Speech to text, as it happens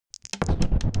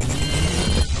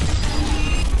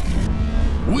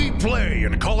play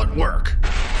and call it work.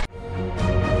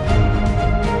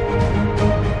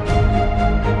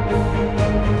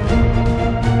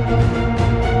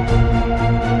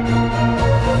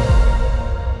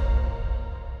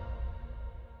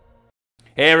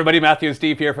 Hey everybody, Matthew and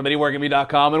Steve here from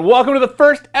MiniWarGaming.com, and welcome to the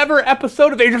first ever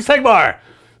episode of Age of Sigmar,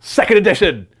 2nd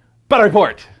edition, Battle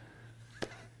Report.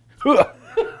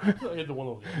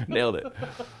 Nailed it.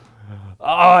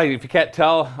 Oh, if you can't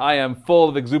tell, I am full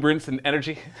of exuberance and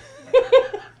energy.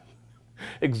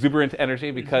 Exuberant energy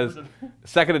because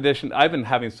 2nd edition, I've been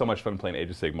having so much fun playing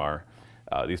Age of Sigmar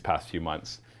these past few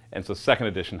months. And so 2nd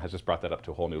edition has just brought that up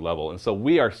to a whole new level. And so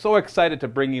we are so excited to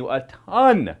bring you a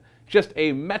ton, just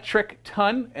a metric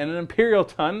ton, and an imperial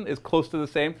ton is close to the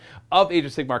same, of Age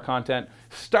of Sigmar content.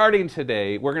 Starting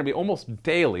today, we're going to be almost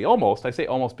daily, almost, I say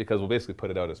almost because we'll basically put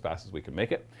it out as fast as we can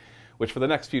make it, which for the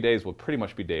next few days will pretty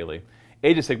much be daily.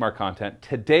 Age of Sigmar content.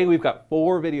 Today we've got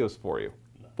 4 videos for you.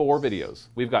 4 videos.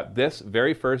 We've got this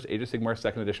very first Age of Sigmar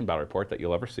 2nd edition battle report that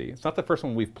you'll ever see. It's not the first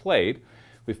one we've played.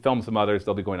 We've filmed some others.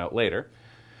 They'll be going out later.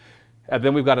 And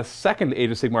then we've got a second Age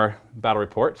of Sigmar battle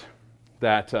report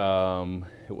that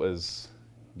it was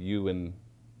you and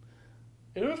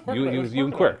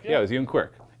Quirk. Yeah, it was you and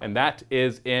Quirk. And that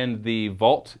is in the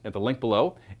vault at the link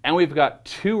below. And we've got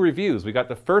 2 reviews. We got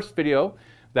the first video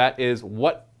that is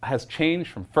what has changed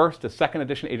from 1st to 2nd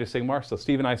edition Age of Sigmar. So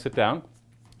Steve and I sit down,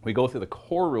 we go through the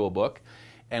core rule book,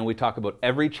 and we talk about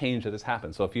every change that has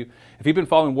happened. So if you've been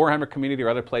following Warhammer community or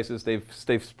other places, they've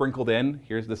sprinkled in,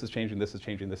 here's this is changing, this is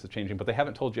changing, this is changing, but they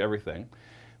haven't told you everything.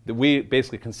 We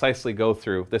basically concisely go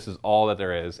through, this is all that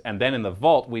there is, and then in the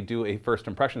vault we do a first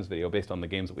impressions video based on the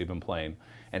games that we've been playing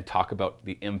and talk about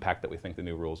the impact that we think the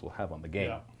new rules will have on the game.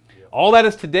 Yeah. Yeah. All that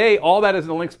is today, all that is in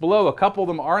the links below. A couple of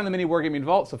them are in the MiniWarGaming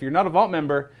vault, so if you're not a vault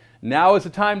member, now is the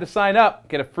time to sign up,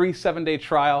 get a free 7-day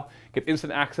trial, get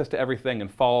instant access to everything,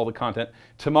 and follow all the content.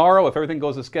 Tomorrow, if everything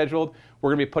goes as scheduled,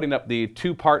 we're going to be putting up the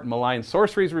 2-part Malign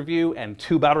Sorceries review and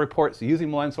 2 battle reports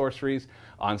using Malign Sorceries.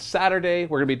 On Saturday,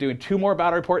 we're going to be doing 2 more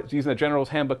battle reports using the General's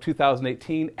Handbook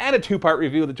 2018 and a 2-part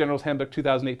review of the General's Handbook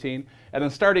 2018. And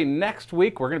then starting next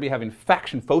week, we're going to be having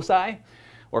Faction Foci,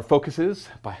 or Focuses,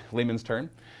 by layman's term.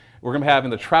 We're going to be having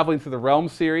the Traveling Through the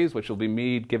Realms series, which will be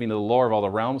me giving the lore of all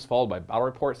the realms, followed by battle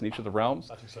reports in each of the realms.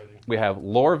 That's exciting. We have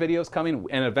lore videos coming,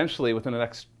 and eventually, within the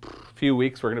next few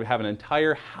weeks, we're going to have an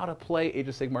entire How to Play Age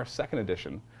of Sigmar 2nd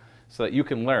edition, so that you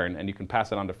can learn, and you can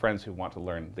pass it on to friends who want to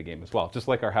learn the game as well. Just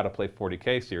like our How to Play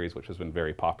 40K series, which has been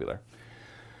very popular.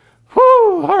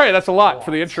 Whew! All right, that's a lot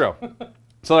for the intro.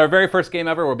 So our very first game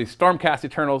ever will be Stormcast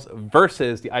Eternals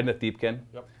versus the Idoneth Deepkin.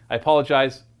 Yep. I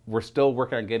apologize. We're still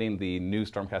working on getting the new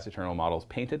Stormcast Eternal models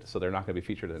painted, so they're not going to be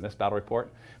featured in this battle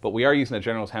report. But we are using the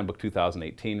General's Handbook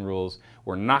 2018 rules.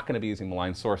 We're not going to be using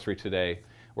Malign Sorcery today.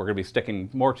 We're going to be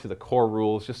sticking more to the core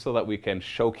rules just so that we can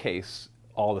showcase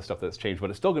all the stuff that's changed.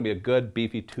 But it's still going to be a good,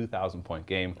 beefy 2,000-point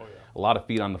game. Oh, yeah. A lot of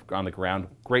feet on the ground,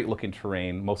 great-looking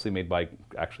terrain, mostly made by,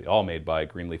 actually all made by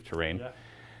Greenleaf Terrain. Yeah.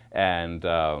 And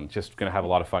just going to have a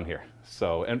lot of fun here.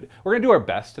 So, and we're going to do our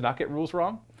best to not get rules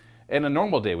wrong. In a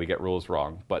normal day, we get rules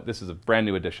wrong, but this is a brand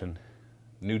new edition,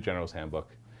 new General's Handbook.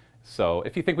 So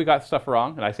if you think we got stuff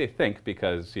wrong, and I say think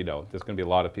because, you know, there's going to be a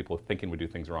lot of people thinking we do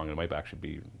things wrong, and it might actually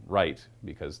be right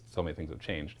because so many things have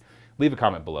changed, leave a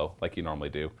comment below like you normally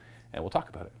do, and we'll talk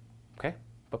about it, okay?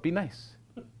 But be nice,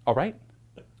 all right?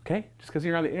 Okay? Just because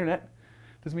you're on the internet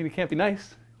doesn't mean you can't be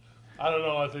nice. I don't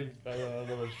know, I don't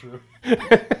know that's true.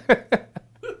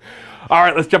 All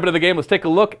right, let's jump into the game. Let's take a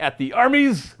look at the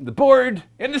armies, the board,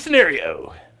 and the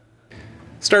scenario.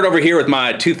 Start over here with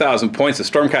my 2,000 points of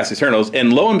Stormcast Eternals,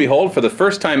 and lo and behold, for the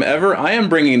first time ever, I am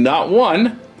bringing not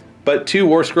 1, but 2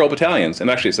 War Scroll battalions. And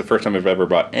actually, it's the first time I've ever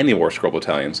brought any War Scroll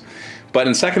battalions. But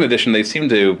in 2nd edition, they seem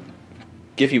to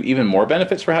give you even more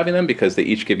benefits for having them because they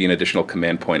each give you an additional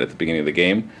command point at the beginning of the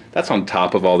game. That's on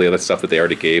top of all the other stuff that they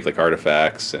already gave, like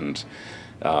artifacts and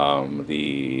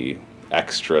the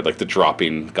extra, like the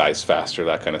dropping guys faster,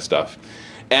 that kind of stuff.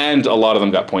 And a lot of them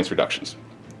got points reductions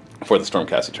for the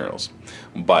Stormcast Eternals.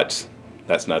 But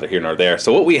that's neither here nor there.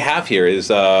 So what we have here is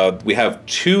we have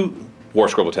 2 War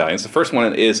Scroll battalions. The first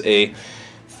one is a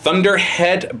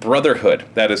Thunderhead Brotherhood.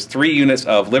 That is 3 units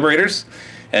of Liberators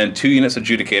and 2 units of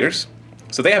Judicators.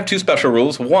 So they have 2 special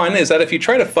rules. One is that if you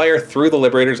try to fire through the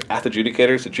Liberators at the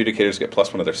Judicators get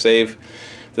 +1 of their save.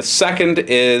 The second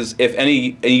is if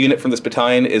any unit from this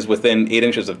battalion is within 8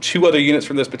 inches of 2 other units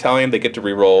from this battalion, they get to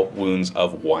reroll wounds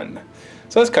of 1.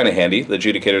 So that's kind of handy. The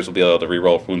Judicators will be able to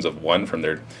reroll wounds of 1 from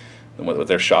with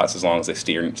their shots as long as they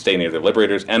stay near their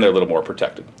Liberators and they're a little more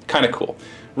protected. Kind of cool.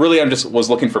 Really, I was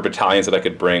looking for battalions that I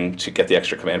could bring to get the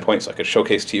extra command points so I could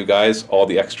showcase to you guys all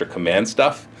the extra command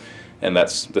stuff and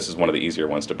this is one of the easier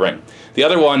ones to bring. The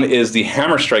other one is the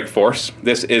Hammer Strike Force.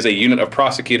 This is a unit of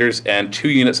prosecutors and 2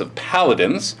 units of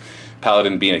paladins,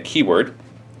 paladin being a keyword.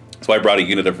 So I brought a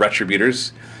unit of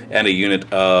retributors and a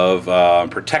unit of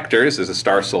protectors. There's a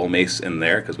Star Soul Mace in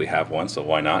there because we have one, so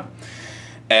why not?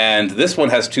 And this one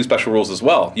has 2 special rules as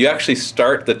well. You actually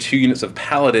start the 2 units of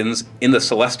paladins in the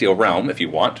Celestial Realm if you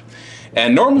want.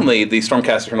 And normally the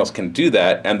Stormcast Eternals can do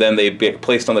that, and then they get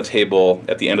placed on the table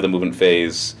at the end of the movement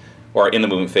phase, or in the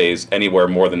movement phase, anywhere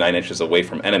more than 9 inches away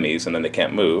from enemies, and then they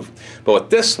can't move. But with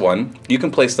this one, you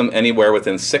can place them anywhere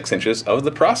within 6 inches of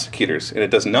the prosecutors, and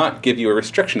it does not give you a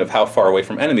restriction of how far away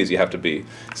from enemies you have to be.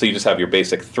 So you just have your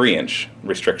basic 3-inch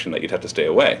restriction that you'd have to stay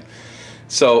away.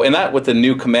 So in that, with the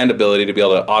new command ability to be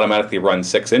able to automatically run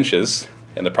 6 inches,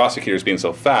 and the prosecutors being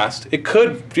so fast, it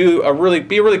could be a really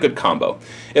good combo.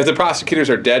 If the prosecutors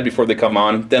are dead before they come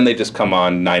on, then they just come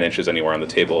on 9 inches anywhere on the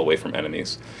table away from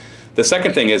enemies. The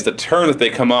second thing is the turn that they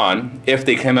come on, if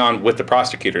they come on with the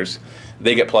prosecutors,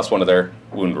 they get +1 of their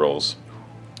wound rolls.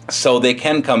 So they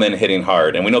can come in hitting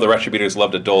hard. And we know the retributors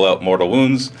love to dole out mortal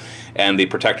wounds, and the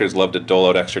protectors love to dole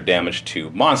out extra damage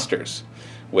to monsters,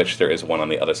 which there is one on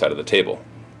the other side of the table.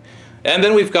 And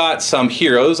then we've got some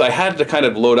heroes. I had to kind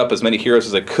of load up as many heroes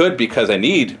as I could because I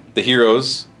need the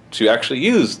heroes to actually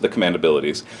use the command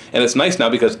abilities. And it's nice now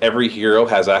because every hero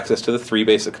has access to the 3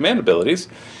 basic command abilities.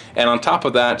 And on top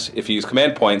of that, if you use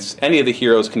command points, any of the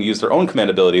heroes can use their own command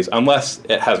abilities unless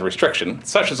it has a restriction,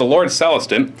 such as the Lord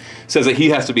Celestin says that he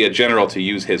has to be a general to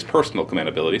use his personal command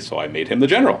ability, so I made him the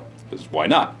general, because why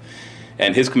not?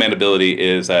 And his command ability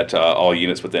is that all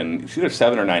units within either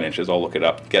 7 or 9 inches, I'll look it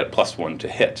up, get +1 to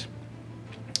hit.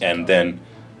 And then,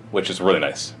 which is really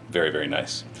nice, very, very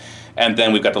nice. And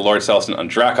then we've got the Lord Celestin on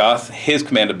Dracoth. His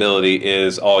command ability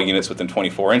is all units within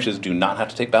 24 inches do not have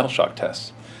to take battle shock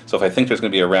tests. So if I think there's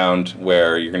going to be a round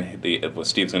where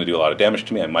Steve's going to do a lot of damage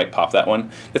to me, I might pop that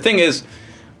one. The thing is,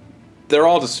 they're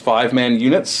all just 5-man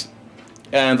units,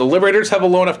 and the Liberators have a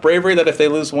low enough bravery that if they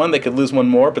lose one, they could lose one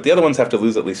more, but the other ones have to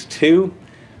lose at least 2.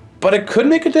 But it could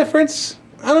make a difference.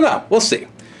 I don't know. We'll see.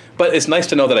 But it's nice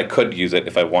to know that I could use it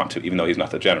if I want to, even though he's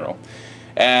not the general.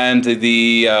 And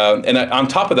on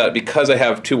top of that, because I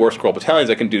have 2 War Scroll battalions,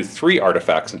 I can do 3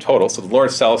 artifacts in total. So the Lord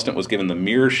Celestin was given the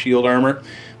Mirror Shield armor.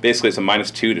 Basically, it's a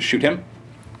 -2 to shoot him.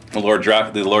 The Lord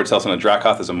Celestin on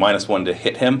Dracoth is a -1 to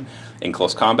hit him in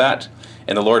close combat.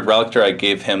 And the Lord Relictor, I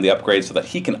gave him the upgrade so that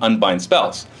he can unbind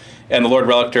spells. And the Lord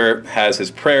Relictor has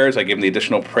his prayers. I gave him the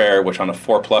additional prayer, which on a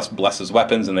 4+ blesses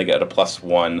weapons, and they get a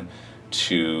 +1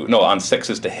 to, no, on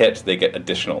 6s to hit, they get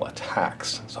additional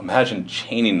attacks. So imagine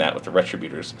chaining that with the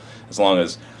retributors, as long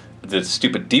as the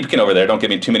stupid Deepkin over there don't give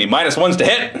me too many -1s to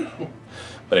hit.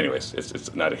 But anyways,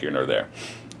 it's neither here nor there.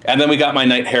 And then we got my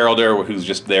Knight Heralder, who's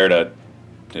just there to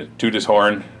toot his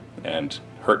horn and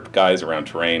hurt guys around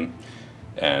terrain,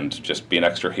 and just be an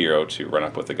extra hero to run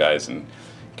up with the guys and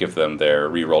give them their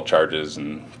reroll charges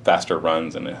and faster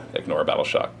runs and ignore battle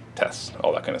shock tests,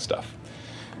 all that kind of stuff.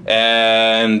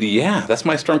 And yeah, that's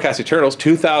my Stormcast Eternals,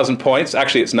 2,000 points.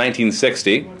 Actually, it's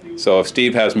 1960. So if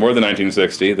Steve has more than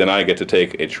 1960, then I get to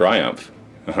take a Triumph,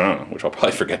 which I'll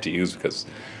probably forget to use because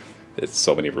it's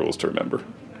so many rules to remember.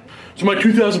 So my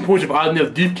 2,000 points of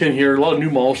Idoneth Deepkin here, a lot of new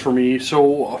models for me.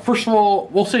 So first of all,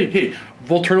 we'll say, hey,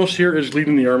 Volturnos here is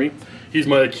leading the army. He's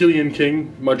my Achillean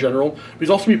king, my general. He's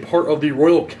also be part of the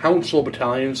Royal Council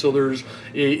battalion, so there's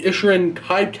a Ishiran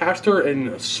Tidecaster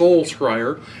and Soul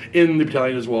Scryer in the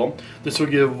battalion as well. This will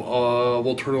give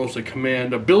Volturnos a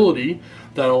command ability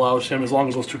that allows him, as long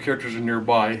as those 2 characters are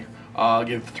nearby,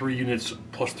 give 3 units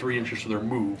 +3 inches to their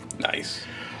move. Nice.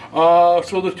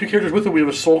 So the 2 characters with it, we have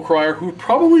a Soul Crier, who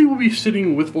probably will be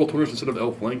sitting with Volturnos instead of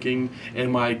outflanking,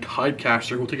 and my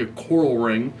Tidecaster, who will take a Coral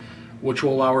Ring, which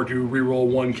will allow her to reroll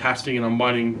 1 casting and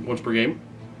unbinding once per game.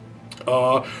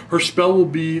 Her spell will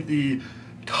be the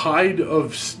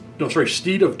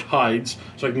Steed of Tides,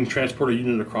 so I can transport a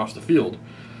unit across the field.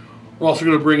 We're also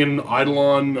going to bring in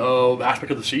Eidolon of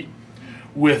Aspect of the Sea,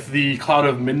 with the Cloud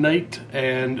of Midnight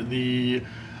and the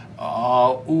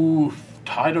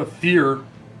Tide of Fear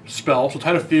spell. So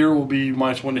Tide of Fear will be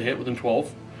 -1 to hit within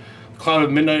 12. Cloud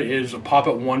of Midnight is a pop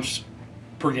at once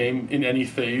per game in any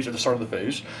phase at the start of the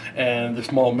phase, and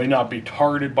this model may not be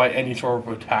targeted by any sort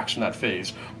of attacks in that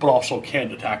phase, but also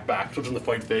can't attack back. So it's in the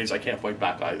fight phase, I can't fight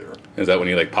back either. Is that when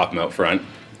you like pop them out front?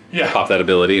 Yeah. Pop that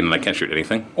ability and I can't shoot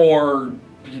anything? Or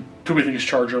too many things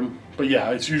charge them. But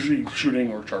yeah, it's usually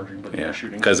shooting or charging, but yeah,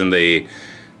 shooting. Because in the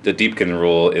Deepkin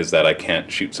rule is that I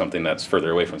can't shoot something that's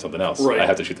further away from something else. Right. I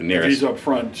have to shoot the nearest. If he's up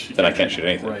front, then I can't shoot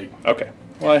anything. Right. Okay.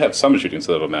 Well, I have some shooting,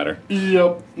 so that'll matter.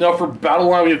 Yep. Now for battle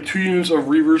line, we have 2 units of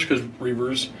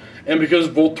Reavers, and because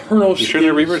Volturnos. You sure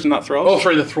they're Reavers and not Thralls? Oh,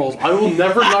 sorry, the Thralls. I will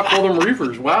never not call them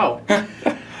Reavers. Wow.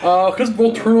 Because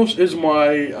Volturnos is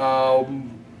my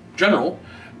general.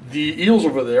 The eels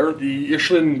over there, the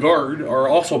Ishlin Guard, are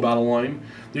also battle line.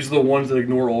 These are the ones that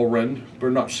ignore all rend. They're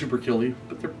not super killy,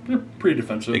 but they're pretty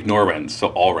defensive. Ignore rend, so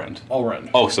all rend. All rend.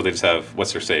 Oh, so they just have,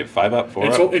 what's their save? 5 up, 4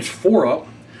 up? It's 4 up,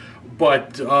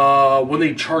 but when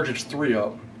they charge, it's 3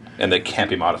 up. And they can't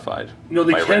be modified. No,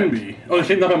 they can rend. be. Oh, they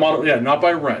can not by model. Yeah, not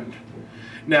by rend.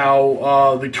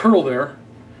 Now the turtle there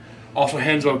also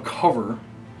hands out cover.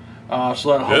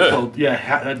 So that helps out. Yeah,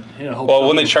 helps well, when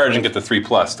out. they charge and get the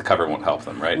 3+, the cover won't help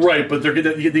them, right? Right, but they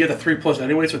get the 3+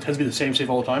 anyway, so it tends to be the same save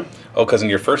all the time. Oh, because in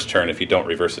your first turn, if you don't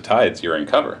reverse the tides, you're in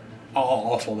cover.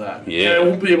 Also that. Yeah. And I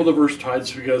won't be able to reverse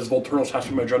tides because Volturnos has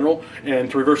to be my general,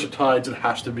 and to reverse the tides, it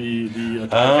has to be the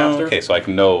Tidecaster. Okay, so I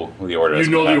can know the order. You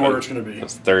know the order it's going to be.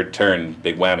 It's third turn,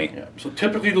 big whammy. Yeah. So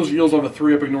typically those eels have a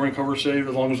 3-up ignoring cover save,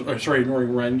 as long as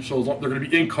ignoring rend. So they're going to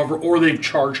be in cover, or they've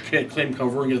charged, can't claim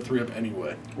cover, and get a 3-up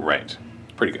anyway. Right.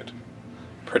 Pretty good.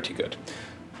 Pretty good.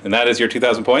 And that is your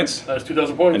 2,000 points? That is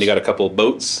 2,000 points. And you got a couple of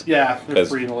boats? Yeah, they're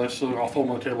free in the list, so I'll throw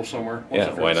them on the table somewhere.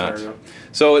 Yeah, why not?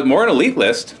 So more an elite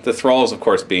list, the Thralls, of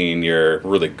course, being your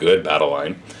really good battle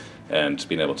line and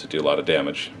being able to do a lot of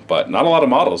damage. But not a lot of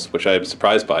models, which I'm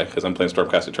surprised by, because I'm playing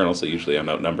Stormcast Eternals, so usually I'm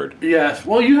outnumbered. Yeah,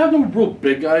 well, you have no real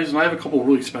big guys, and I have a couple of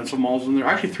really expensive models in there.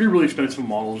 Actually, 3 really expensive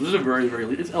models. This is a very, very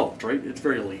elite. It's elf, right? It's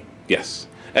very elite. Yes.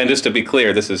 And just to be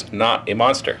clear, this is not a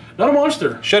monster. Not a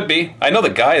monster. Should be. I know the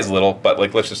guy is little, but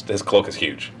like, his cloak is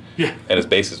huge. Yeah. And his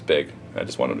base is big. I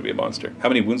just want him to be a monster. How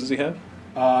many wounds does he have?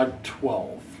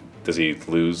 12. Does he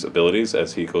lose abilities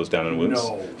as he goes down in wounds?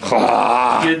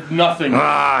 No. Did nothing.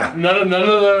 None of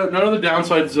the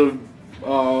downsides of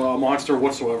a monster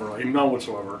whatsoever. Like, none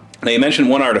whatsoever. Now you mentioned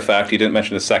one artifact. You didn't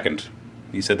mention the second.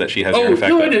 You said that she has an artifact.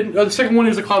 Oh, no, I did. The second one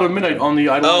is the Cloud of Midnight on the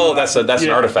Eidolon. Oh, that's an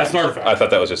artifact. That's an artifact. I thought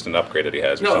that was just an upgrade that he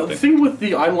has or no, something. The thing with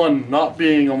the Eidolon not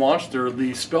being a monster,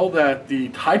 the spell that the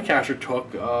Tidecaster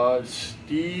took,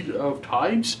 Steed of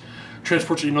Tides,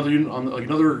 transports another unit on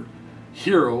another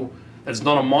hero that's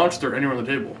not a monster anywhere on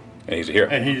the table. And he's a hero.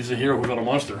 And he's a hero who's not a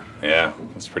monster. Yeah,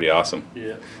 that's pretty awesome.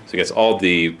 Yeah. So he gets all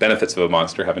the benefits of a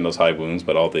monster, having those high wounds,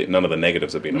 but none of the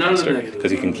negatives of being a monster.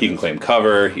 Because he can claim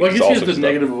cover. Well, I guess he has the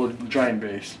negative of a giant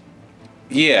base.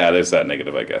 Yeah, there's that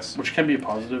negative, I guess. Which can be a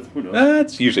positive. Who knows?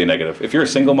 It's usually a negative. If you're a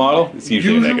single model, it's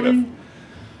usually a negative.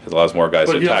 Because it allows more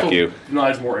guys to attack you.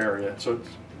 Denies more area. So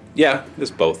yeah,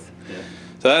 it's both. Yeah.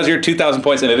 So that was your 2,000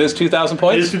 points, and it is 2,000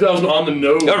 points? It is 2,000 on the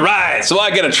nose. All right, so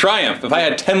I get a triumph. If I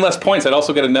had 10 less points, I'd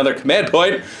also get another command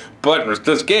point. But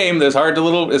this game, it's hard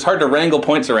to wrangle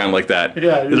points around like that.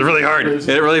 Yeah, it's really hard. It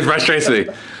really frustrates me.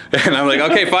 And I'm like,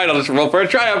 okay, fine, I'll just roll for a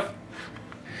triumph.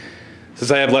 Since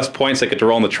I have less points, I get to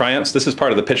roll in the triumphs. This is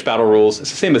part of the pitch battle rules.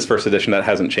 It's the same as first edition. That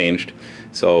hasn't changed.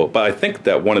 So, but I think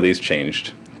that one of these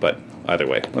changed. But either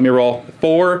way, let me roll.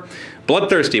 4.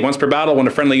 Bloodthirsty. Once per battle, when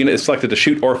a friendly unit is selected to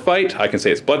shoot or fight, I can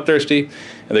say it's bloodthirsty,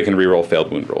 and they can reroll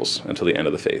failed wound rolls until the end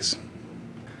of the phase.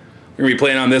 We're going to be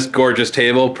playing on this gorgeous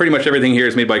table. Pretty much everything here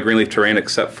is made by Greenleaf Terrain,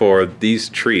 except for these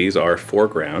trees are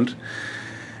foreground.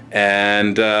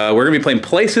 And we're going to be playing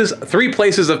 3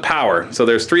 places of power. So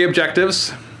there's 3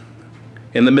 objectives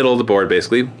in the middle of the board,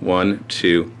 basically. 1,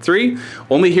 2, 3.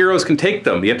 Only heroes can take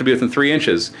them. You have to be within 3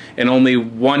 inches, and only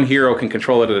one hero can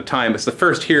control it at a time. It's the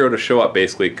first hero to show up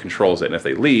basically controls it, and if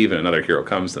they leave and another hero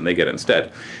comes, then they get it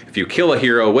instead. If you kill a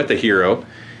hero with a hero,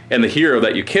 and the hero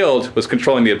that you killed was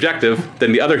controlling the objective,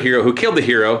 then the other hero who killed the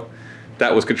hero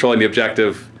that was controlling the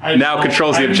objective now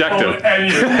controls the objective.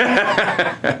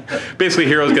 Basically,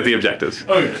 heroes get the objectives.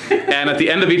 Okay. And at the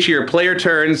end of each of your player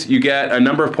turns, you get a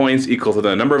number of points equal to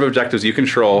the number of objectives you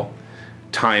control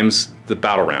times the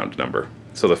battle round number.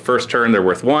 So the first turn, they're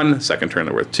worth 1. Second turn,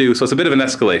 they're worth 2. So it's a bit of an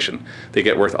escalation. They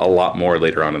get worth a lot more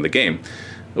later on in the game.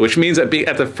 Which means that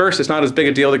at the first, it's not as big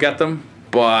a deal to get them.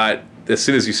 But as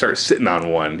soon as you start sitting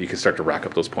on 1, you can start to rack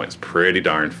up those points pretty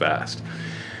darn fast.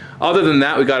 Other than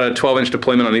that, we got a 12-inch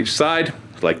deployment on each side,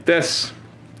 like this.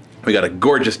 We got a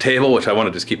gorgeous table, which I want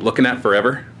to just keep looking at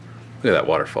forever. Look at that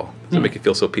waterfall. Does it make you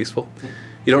feel so peaceful?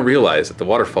 You don't realize that the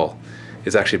waterfall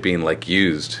is actually being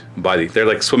used by they're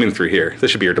like swimming through here. This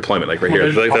should be your deployment, like right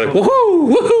here. They're like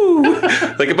woohoo,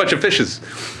 woohoo, like a bunch of fishes.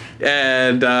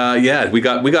 And yeah, we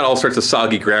got all sorts of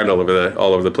soggy ground all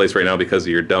over the place right now because of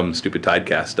your dumb, stupid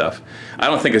Tidecast stuff. I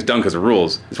don't think it's done because of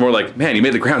rules. It's more like, man, you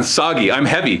made the ground soggy. I'm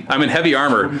heavy. I'm in heavy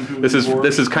armor. This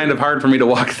is kind of hard for me to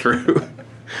walk through.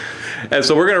 And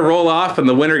so we're gonna roll off, and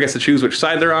the winner gets to choose which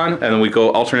side they're on, and then we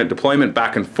go alternate deployment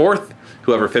back and forth.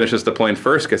 Whoever finishes deploying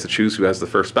first gets to choose who has the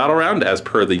first battle round, as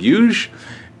per the usual.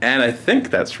 And I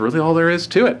think that's really all there is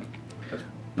to it.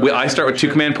 I start with 2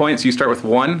 command points. You start with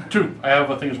 1. 2. I have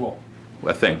a thing as well.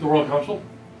 A thing. The Royal Council.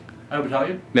 I have a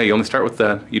battalion. No, you only start with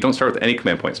the. You don't start with any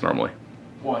command points normally.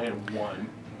 Well, I had 1.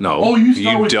 No, oh, you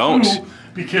start with don't. 2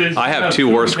 because I have 2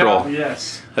 War Scroll.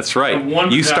 Yes, that's right.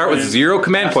 You start with 0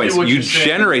 command points. You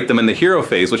generate them in the hero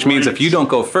phase, which means if you don't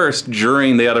go first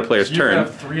during the other player's turn, you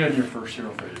have 3 on your first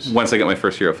hero phase. Once I get my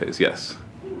first hero phase, yes.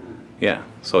 Yeah.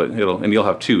 So you'll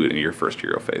have 2 in your first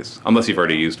hero phase, unless you've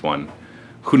already used 1.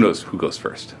 Who knows who goes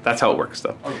first? That's how it works,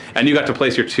 though. Okay. And you got to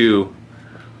place your 2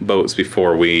 boats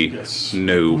before we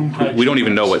knew. We don't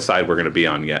even know what side we're going to be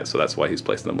on yet, so that's why he's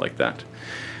placing them like that.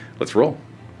 Let's roll.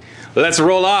 Let's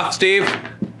roll off, Steve.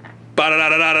 Run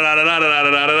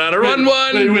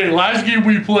 1. Wait. Last game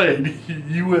we played,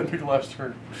 you went pick the last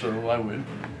turn, so I win.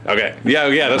 Okay.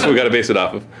 Yeah. That's what we got to base it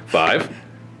off of. 5,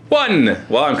 1.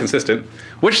 Well, I'm consistent.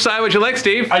 Which side would you like,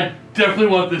 Steve? I definitely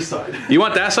want this side. You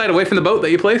want that side away from the boat that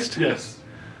you placed? Yes.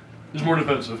 It's more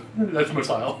defensive. That's my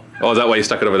style. Oh, is that why you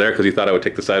stuck it over there? Because you thought I would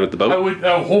take the side with the boat? I would.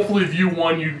 Hopefully, if you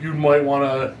won, you might want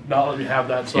to not let me have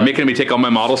that side. You're making me take all my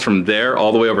models from there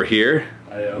all the way over here?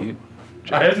 I am.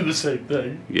 I had to do the same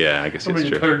thing. Yeah, I guess I'm it's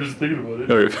true. tired just thinking about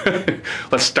it.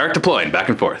 Let's start deploying back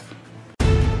and forth.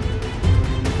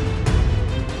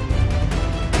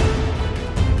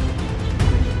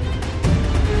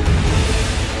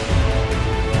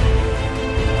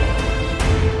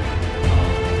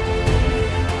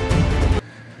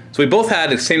 So we both had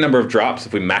the same number of drops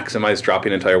if we maximized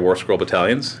dropping entire War Scroll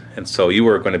battalions. And so you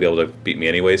were going to be able to beat me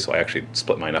anyway, so I actually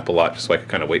split mine up a lot just so I could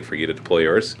kind of wait for you to deploy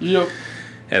yours. Yep.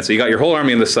 And so you got your whole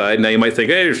army on this side. Now you might think,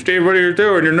 hey, Steve, what are you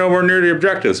doing? You're nowhere near the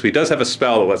objectives. But he does have a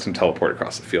spell that lets him teleport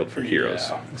across the field for heroes.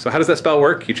 Yeah. So how does that spell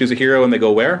work? You choose a hero and they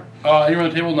go where? You're on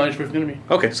the table, 9 with the enemy.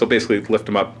 Okay, so basically lift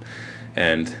them up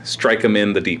and strike them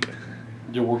in the deep.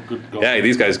 Yeah, we're good to go. Yeah,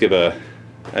 these guys give a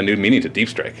new meaning to deep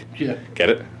strike. Yeah. Get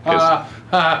it?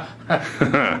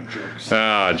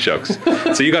 Jokes.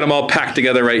 So you got them all packed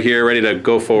together right here, ready to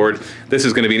go forward. This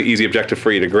is going to be an easy objective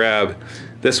for you to grab.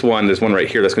 There's one right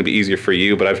here that's going to be easier for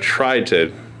you, but I've tried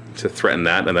to threaten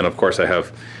that. And then, of course,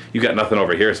 you got nothing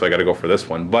over here, so I got to go for this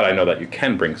one. But I know that you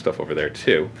can bring stuff over there,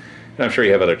 too. And I'm sure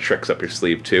you have other tricks up your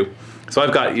sleeve, too. So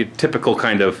I've got your typical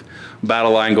kind of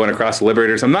battle line going across the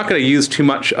Liberators. I'm not going to use too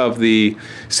much of the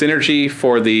synergy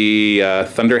for the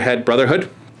Thunderhead Brotherhood,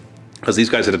 because these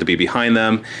guys have to be behind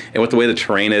them. And with the way the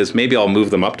terrain is, maybe I'll move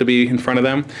them up to be in front of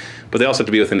them. But they also have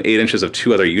to be within 8 inches of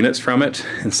 2 other units from it.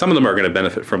 And some of them are going to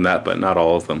benefit from that, but not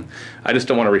all of them. I just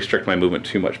don't want to restrict my movement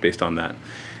too much based on that.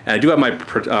 And I do have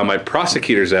my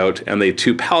Prosecutors out, and the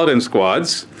 2 Paladin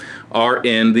squads are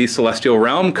in the Celestial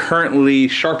Realm, currently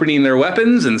sharpening their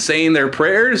weapons and saying their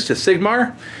prayers to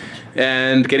Sigmar,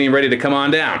 and getting ready to come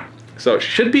on down. So it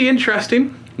should be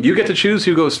interesting. You get to choose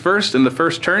who goes first in the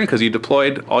first turn, because you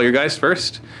deployed all your guys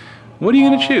first. What are you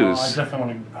going to choose? I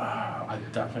definitely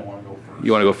want to go first.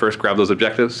 You want to go first, grab those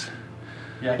objectives?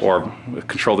 Yeah. Or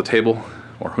control the table?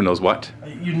 Or who knows what?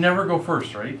 You never go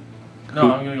first, right?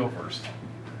 No, I'm going to go first.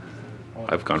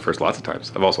 I've gone first lots of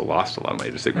times. I've also lost a lot of my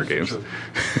Age of Sigmar games.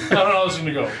 No, I was going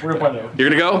to go. We're going to find out. You're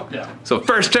going to go? Yeah. So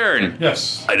first turn.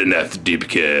 Yes. Idoneth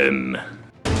Deepkin.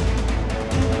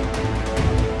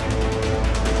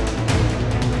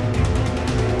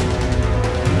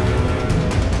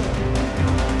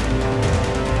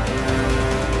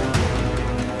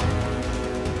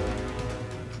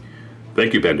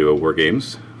 Thank you, Bandua War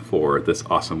Games, for this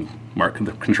awesome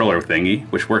controller thingy,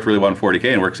 which worked really well in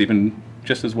 40K and works even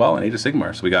just as well in Age of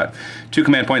Sigmar. So we got 2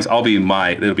 command points. It'll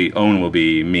be Owen will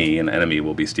be me, and enemy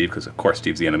will be Steve, because of course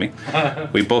Steve's the enemy.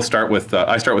 We both start with,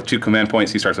 I start with 2 command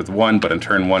points. He starts with 1, but in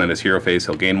turn 1 in his hero phase,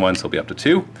 he'll gain 1, so he'll be up to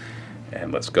 2.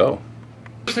 And let's go.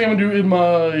 First thing I'm going to do in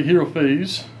my hero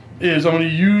phase is I'm going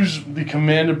to use the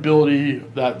command ability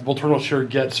that Volturnos here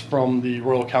gets from the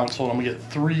Royal Council, and I'm going to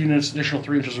get 3 units, additional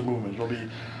 3 inches of movement. It'll be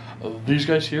these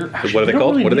guys here. Actually, what are they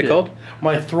called? Really what are they called?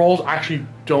 My Thralls actually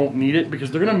don't need it because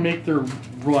they're going to make their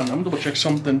run. I'm going to double check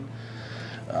something.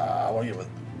 I want to get with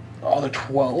the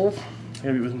 12.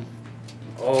 Maybe with.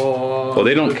 Well,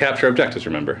 they don't capture objectives,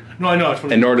 remember? No, I know.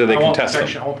 And nor do they contest them.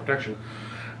 I want protection.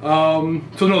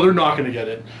 So no, they're not going to get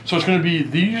it. So it's going to be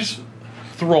these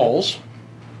Thralls,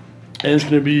 and it's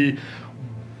going to be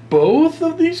both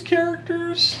of these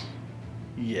characters.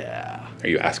 Yeah. Are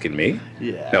you asking me?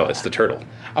 Yeah. No, it's the turtle.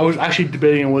 I was actually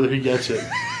debating on whether he gets it.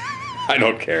 I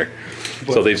don't care.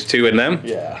 But, so there's 2 in them?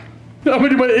 Yeah. I'm going to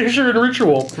do my Issue and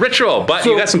Ritual. Ritual, but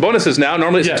you got some bonuses now.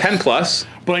 Normally it's 10 plus.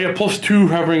 But I get +2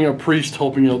 having a priest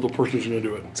helping out the person who's going to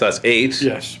do it. So that's 8.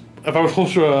 Yes. If I was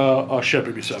close to a ship,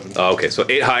 it'd be 7. Oh, okay, so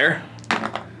 8 higher.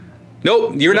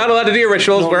 Nope, you're not allowed to do your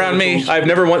rituals around me. I've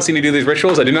never once seen you do these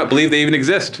rituals. I do not believe they even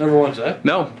exist. Never once, eh?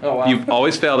 No. Oh, wow. You've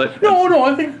always failed it. No,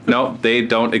 I think... No, they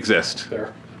don't exist.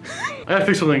 Fair. I gotta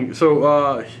fix something.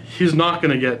 So, he's not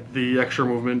gonna get the extra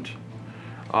movement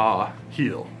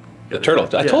heal. The turtle.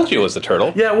 I told you it was the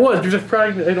turtle. Yeah, it was. You're just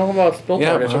probably... I don't have a spell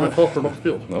target, so I'm gonna call for no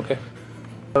field. Okay.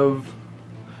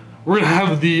 We're gonna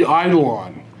have the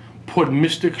Eidolon put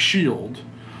Mystic Shield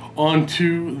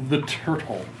onto the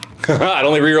turtle. It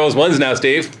only rerolls ones now,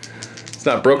 Steve. It's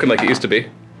not broken like it used to be.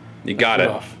 You got it.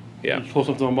 Enough. Yeah. You close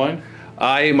enough to unbind?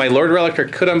 My Lord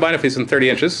Relictor could unbind if he's in 30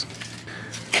 inches.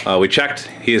 We checked.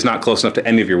 He is not close enough to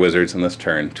any of your wizards in this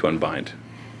turn to unbind.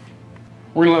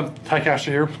 We're gonna let Tycaster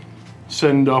here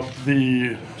send up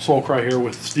the Soul Cry here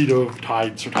with Steed of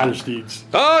Tides, or Tide of Steeds.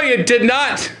 Oh, you did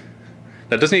not!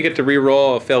 Now, doesn't he get to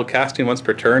reroll a failed casting once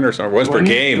per turn or once per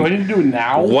game? Do I need to do it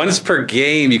now? Once per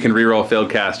game, you can reroll a failed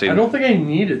casting. I don't think I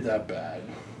need it that bad.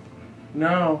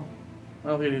 No, I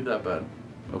don't think I need it that bad.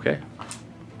 Okay.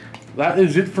 That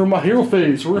is it for my hero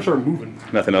phase. So we're gonna start moving.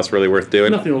 Nothing else really worth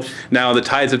doing. Nothing else. Now, the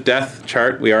Tides of Death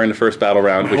chart, we are in the first battle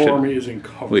round. My whole army is in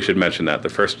cover. We should mention that. The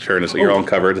first turn is you're all in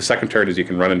cover. The second turn is you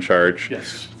can run and charge.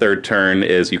 Yes. Third turn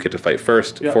is you get to fight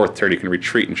first. Yep. Fourth turn you can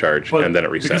retreat and charge, and then it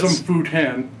resets. Because I'm food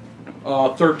hand,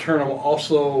 third turn I'm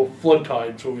also Flood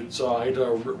Tide, so it's I had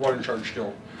to run and charge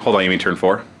still. Hold on, you mean turn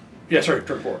 4? Yeah, sorry,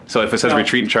 turn 4. So if it says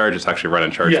retreat and charge, it's actually run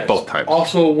and charge both times.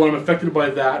 Also, when I'm affected by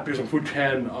that, because I'm food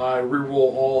 10, I reroll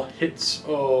all hits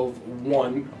of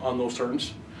 1 on those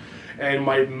turns. And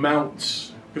my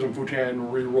mounts, because I'm food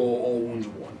 10, reroll all wounds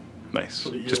of 1. Nice.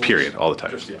 So just period, all the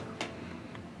time. Just, yeah.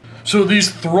 So these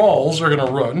thralls are going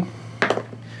to run.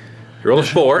 You roll a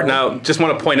 4. Now, just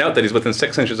want to point out that he's within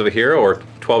 6 inches of a hero or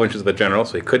 12 inches of a general,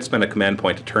 so he could spend a command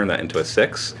point to turn that into a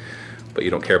 6. But you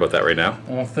don't care about that right now.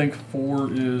 I don't think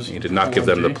 4 is... You did not give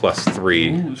them the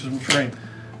 +3. Ooh, this is terrain.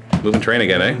 Moving terrain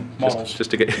again, eh? Models.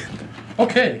 Just to get...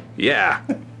 Okay. Yeah.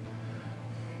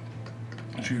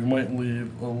 So you might leave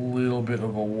a little bit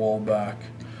of a wall back.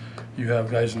 You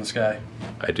have guys in the sky.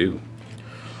 I do.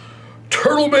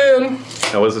 Turtle Man!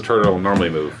 Now, what does the turtle normally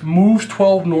move? Moves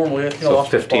 12 normally. I think So I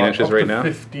lost 15 inches up right to now?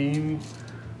 15.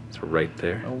 It's right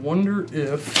there. I wonder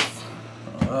if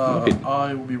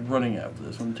I will be running after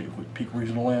this. Let me take a quick peek where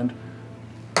he's going to land.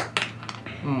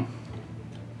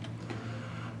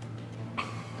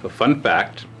 So fun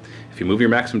fact, if you move your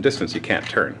maximum distance, you can't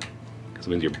turn. Because it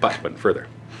means your butt went further.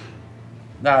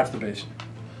 That's the base.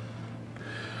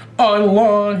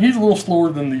 Eidolon, he's a little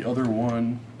slower than the other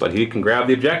one. But he can grab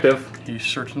the objective. He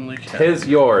certainly can. Tis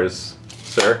yours,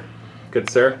 sir. Good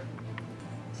sir.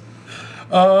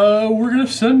 We're going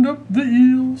to send up the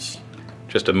eels.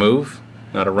 Just a move,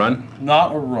 not a run.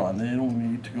 Not a run. They don't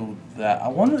need to go that. I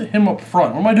wanted him up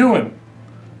front. What am I doing?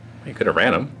 You could have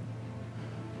ran him.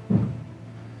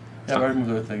 Yeah, I moved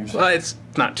other things. Well, it's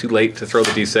not too late to throw the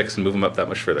d6 and move him up that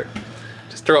much further.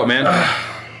 Just throw it, man.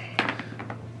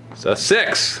 It's a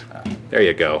 6. There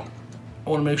you go. I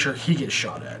want to make sure he gets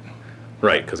shot at.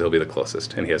 Right, because he'll be the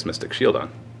closest, and he has Mystic Shield on.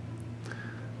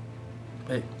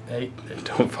 Hey.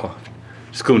 Don't fall.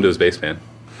 Just glue him to his base, man.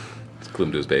 Just glue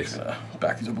him to his base.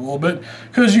 Back these up a little bit,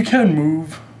 because you can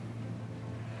move.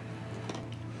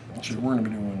 So we're going to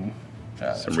be doing...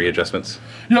 Some readjustments.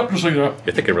 Yep, just like that.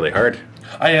 You're thinking really hard.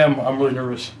 I am. I'm really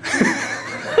nervous.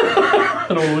 I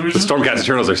don't want to lose. The Stormcast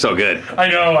Eternals are so good. I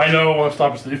know. I want to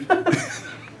stop it, Steve.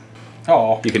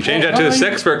 Oh. You can change that to a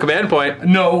 6 for a command point.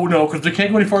 No, because they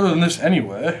can't go any farther than this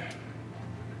anyway.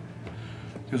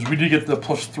 Because we did get the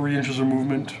 +3 inches of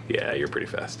movement. Yeah, you're pretty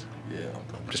fast. Yeah.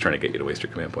 I'm just trying to get you to waste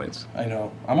your command points. I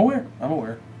know. I'm aware.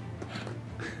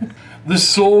 This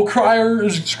Soul Crier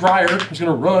is Scryer. He's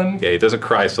going to run. Yeah, he doesn't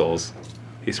cry souls.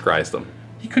 He scries them.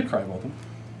 He could cry about them.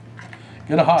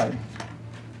 Gonna hide.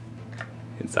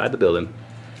 Inside the building.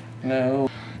 No.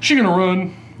 She's going to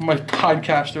run. My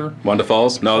Tidecaster. Wanda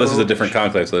falls? No, this is a different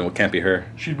conclave, so it can't be her.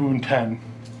 She's moving 10.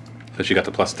 So she got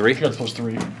the +3? She got the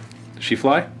 +3. Does she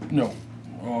fly? No.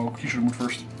 Oh, he should have moved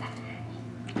first.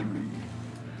 3.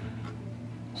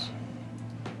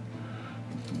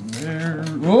 There.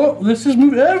 Oh, let's just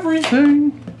move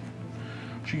everything.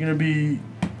 She's gonna be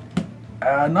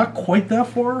not quite that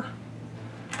far.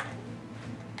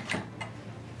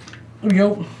 There we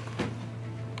go.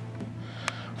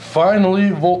 Finally,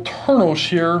 Volturnos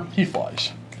here. He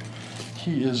flies.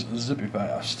 He is zippy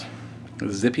fast.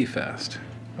 Zippy fast.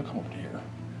 He'll come over to here.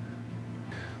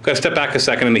 Gotta step back a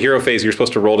second. In the hero phase, you're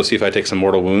supposed to roll to see if I take some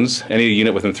mortal wounds. Any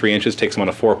unit within 3 inches takes them on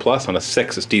a 4+. On a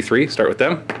 6, it's D3. Start with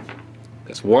them.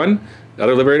 That's 1. The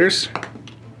other liberators?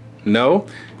 No.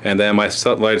 And then my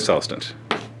light Celestant?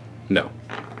 No.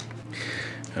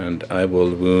 And I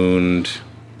will wound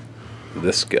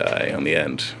this guy on the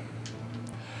end.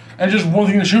 And just one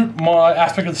thing to shoot, my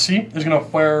aspect of the sea is going to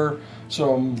fire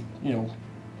some, you know,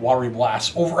 watery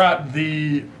blasts over at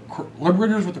the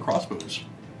Liberators with the crossbows.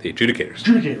 The Adjudicators.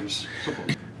 Adjudicators.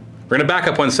 We're going to back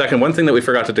up 1 second. One thing that we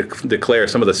forgot to declare,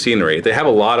 some of the scenery. They have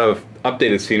a lot of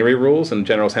updated scenery rules in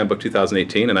General's Handbook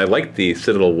 2018, and I like the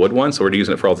Citadel Wood one, so we're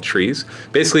using it for all the trees.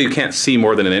 Basically, you can't see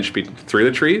more than an inch through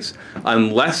the trees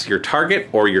unless your target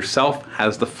or yourself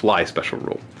has the fly special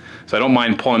rule. So I don't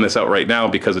mind pulling this out right now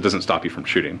because it doesn't stop you from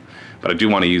shooting, but I do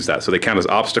want to use that. So they count as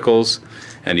obstacles,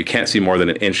 and you can't see more than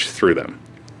an inch through them.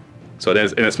 So it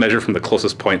is, and it's measured from the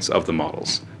closest points of the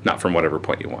models, not from whatever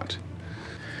point you want.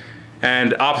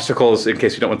 And obstacles, in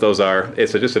case you don't know what those are,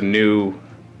 it's just a new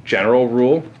general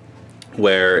rule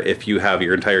where if you have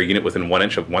your entire unit within 1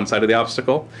 inch of one side of the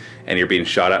obstacle and you're being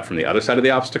shot at from the other side of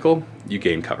the obstacle, you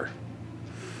gain cover.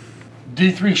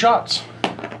 D3 shots.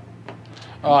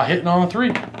 Hitting on a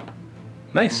 3.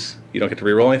 Nice. You don't get to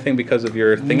reroll anything because of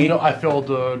your thingy? No, I failed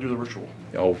to do the ritual.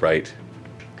 Oh, right.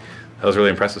 That was really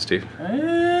impressive, Steve.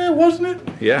 Wasn't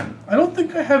it? Yeah. I don't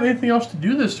think I have anything else to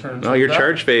do this turn. No, your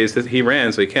charge phase, he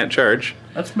ran, so he can't charge.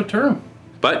 That's my turn.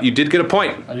 But you did get a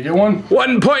point. I did get 1.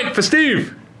 1 point for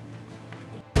Steve!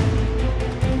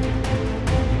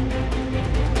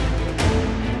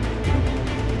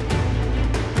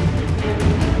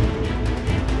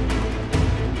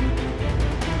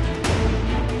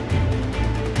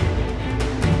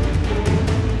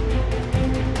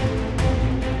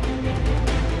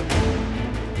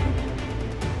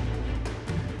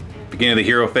 Beginning of the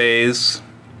hero phase,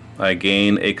 I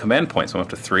gain a command point, so I'm up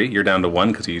to 3. You're down to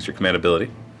 1 because you used your command ability.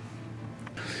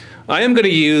 I am going to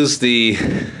use the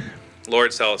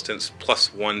Lord Celestine's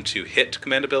 +1 to hit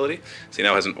command ability. So he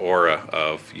now has an aura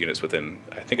of units within,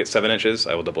 I think it's 7 inches.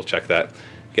 I will double check that.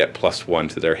 Get +1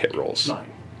 to their hit rolls.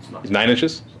 9. It's 9. 9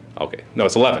 inches? Okay. No,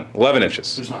 it's 11. 11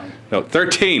 inches. There's 9. No,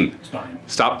 13. It's 9.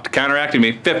 Stop counteracting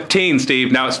me. 15,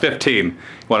 Steve. Now it's 15. You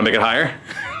want to make it higher?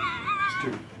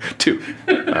 It's 2.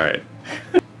 2. All right.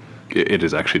 It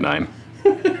is actually 9.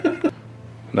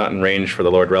 Not in range for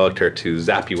the Lord Relictor to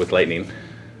zap you with lightning.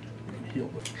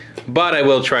 But I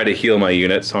will try to heal my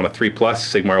units on a 3+.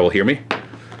 Sigmar will hear me.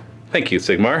 Thank you,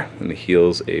 Sigmar. And he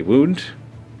heals a wound.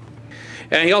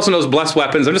 And he also knows blessed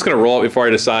weapons. I'm just going to roll it before I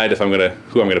decide if who I'm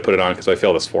going to put it on, because if I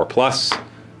fail this 4+,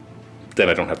 then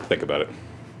I don't have to think about it.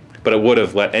 But it would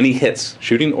have let any hits,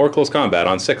 shooting or close combat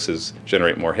on 6s,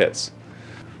 generate more hits.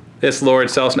 This Lord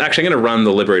Celestine, actually I'm going to run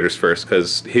the Liberators first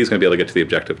because he's going to be able to get to the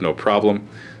objective no problem.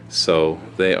 So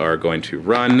they are going to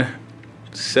run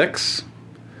 6.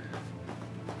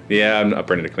 Yeah, I'm not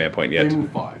burning a command point yet. They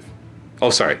move 5. Oh,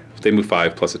 sorry. They move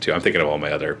 5 plus a 2. I'm thinking of all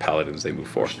my other paladins. They move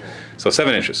 4. So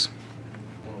 7 inches.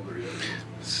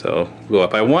 So go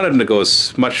up. I wanted him to go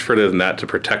as much further than that to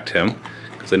protect him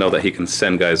because I know that he can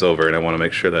send guys over and I want to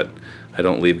make sure that I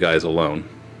don't leave guys alone.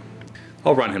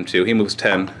 I'll run him too. He moves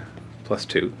 10 plus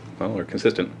 2. Well, we're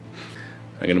consistent.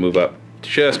 I'm going to move up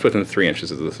just within 3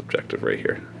 inches of this objective right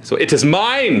here. So it is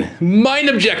mine! Mine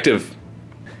objective!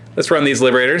 Let's run these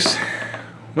Liberators.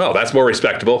 Well, that's more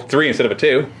respectable. 3 instead of a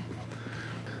 2.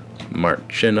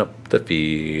 Marching up the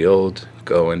field,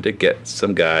 going to get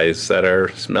some guys that are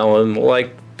smelling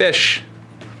like fish.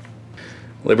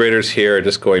 Liberators here are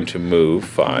just going to move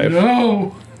 5.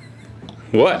 No!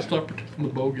 What? Stop protecting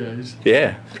the bow guys.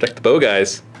 Yeah, protect the bow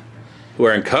guys who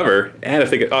are in cover, and if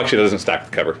they get, actually it doesn't stack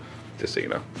the cover, just so you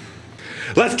know.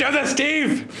 Let's do this,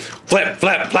 Steve! Flip,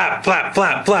 flap, flap, flap,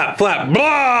 flap, flap, flap,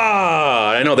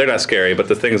 blah! I know they're not scary, but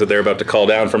the things that they're about to call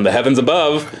down from the heavens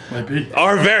above Might be.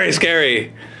 are very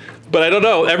scary. But I don't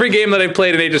know, every game that I've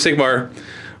played in Age of Sigmar,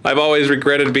 I've always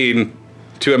regretted being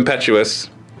too impetuous.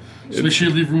 So they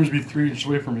should leave rooms be 3 inches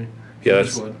away from me. Yeah,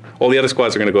 that's, all the other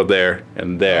squads are going to go there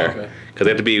and there. Okay. Because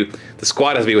they have to be, the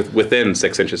squad has to be within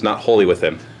 6 inches, not wholly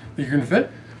within. Think you're going to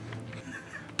fit?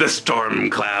 The storm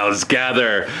clouds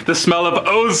gather. The smell of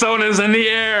ozone is in the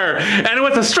air. And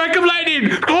with a strike of lightning,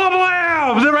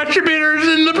 blam, the retributors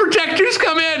and the protectors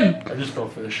come in. I just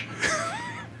felt fish.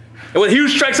 And with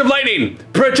huge strikes of lightning,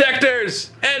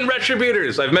 protectors and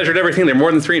retributors. I've measured everything. They're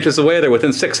more than 3 inches away. They're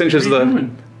within 6 inches of the...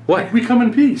 What? We come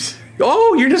in peace.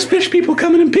 Oh, you're just fish people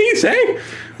coming in peace, eh?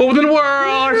 Well, then we're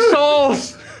our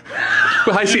souls.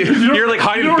 Well, I see. You're like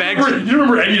hiding bags. You don't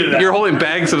remember any of that. You're holding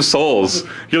bags of souls.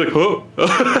 You're like, oh.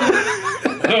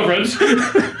 Hello, friends.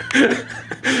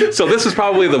 So this is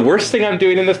probably the worst thing I'm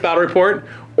doing in this battle report,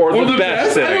 or the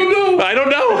best thing. I don't know. I don't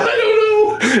know. I don't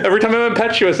know. Every time I'm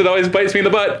impetuous, it always bites me in the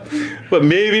butt. But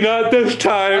maybe not this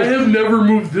time. I have never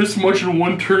moved this much in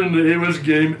one turn in the AOS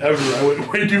game ever. I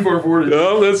went way too far forward.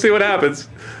 Oh, let's see what happens.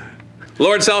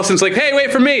 Lord Celestine's like, hey,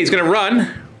 wait for me. He's going to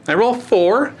run. I roll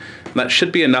 4. And that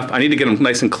should be enough. I need to get him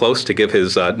nice and close to give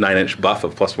his 9-inch buff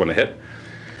of +1 to hit.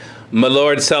 My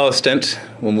Lord Celestant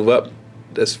will move up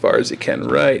as far as he can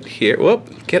right here.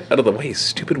 Whoop, get out of the way,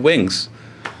 stupid wings.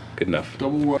 Good enough.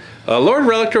 Lord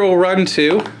Relictor will run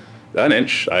to an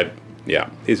inch. Yeah,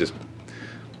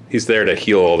 he's there to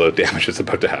heal all the damage that's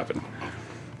about to happen.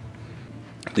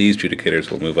 These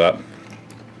Judicators will move up.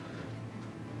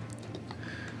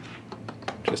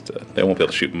 They won't be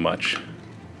able to shoot much,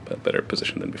 but better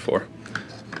position than before.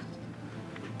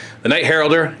 The Knight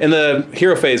Heralder, in the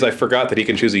hero phase, I forgot that he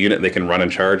can choose a unit they can run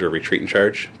and charge or retreat and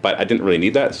charge, but I didn't really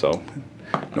need that, so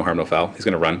no harm, no foul. He's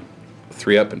going to run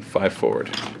 3 up and 5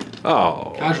 forward.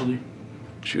 Oh. Casually.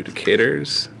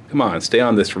 Judicators. Come on, stay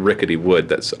on this rickety wood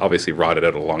that's obviously rotted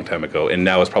out a long time ago and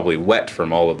now is probably wet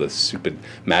from all of the stupid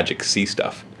magic sea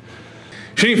stuff.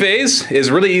 Shooting phase is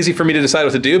really easy for me to decide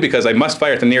what to do because I must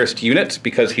fire at the nearest unit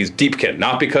because he's Deepkin,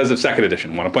 not because of 2nd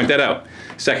edition. I want to point that out.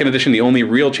 2nd edition, the only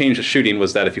real change to shooting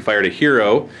was that if you fired a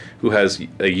hero who has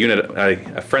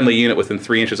a friendly unit within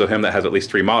 3 inches of him that has at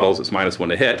least 3 models, it's -1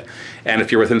 to hit. And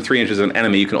if you're within 3 inches of an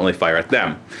enemy, you can only fire at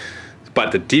them.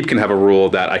 But the Deepkin have a rule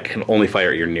that I can only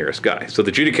fire at your nearest guy. So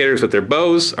the Judicators with their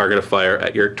bows are going to fire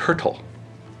at your turtle.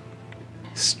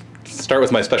 Start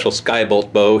with my special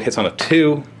Skybolt bow, hits on a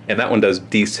 2, and that one does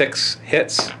D6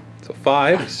 hits, so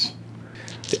 5. Nice.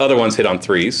 The other ones hit on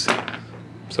 3s,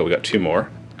 so we got 2 more.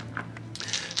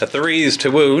 The 3s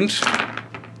to wound.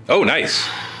 Oh, nice.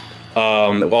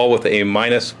 All with a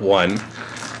 -1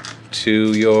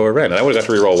 to your rend. And I would have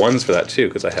got to reroll 1s for that too,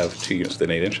 because I have 2 units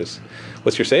within 8 inches.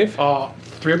 What's your save?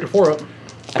 3 up to 4 up.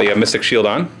 But you have Mystic Shield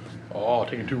on? Oh,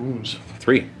 taking 2 wounds.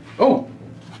 3. Oh.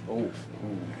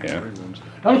 Yeah. 3 wounds.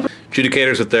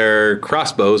 Judicators with their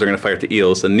crossbows are going to fire at the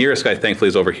eels. The nearest guy, thankfully,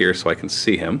 is over here, so I can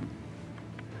see him.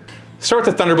 Start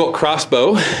with the Thunderbolt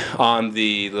crossbow on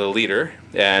the leader,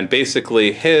 and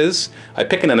basically I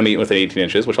pick an enemy within 18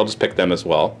 inches, which I'll just pick them as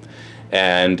well.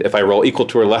 And if I roll equal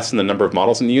to or less than the number of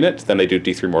models in the unit, then they do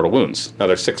D3 mortal wounds. Now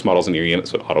there's 6 models in your unit,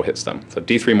 so it auto hits them. So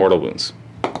D3 mortal wounds.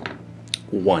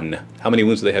 1. How many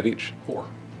wounds do they have each? 4.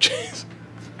 Jeez.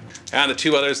 And the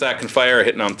 2 others that can fire are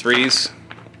hitting on 3s.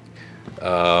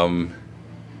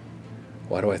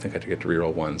 Why do I think I get to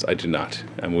reroll 1s? I do not.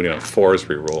 I'm wounding on 4s,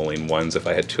 rerolling 1s if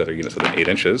I had 2 other units within 8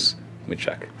 inches. Let me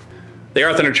check. The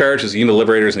Arth Thunder Charge is the unit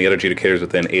liberators and the other Judicators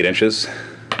within 8 inches.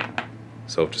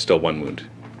 So just still 1 wound.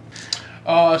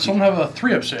 Someone have a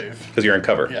 3-up save. Because you're in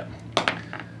cover. Yeah.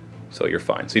 So you're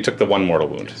fine. So you took the 1 mortal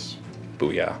wound. Yes.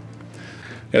 Booyah.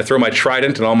 I'm going to throw my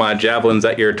Trident and all my Javelins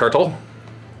at your turtle.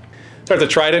 Start the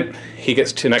Trident. He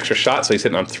gets an extra shot, so he's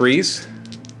hitting on 3s.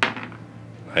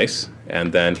 Nice.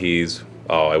 And then he's...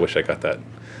 Oh, I wish I got that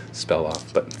spell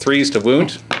off. But 3s to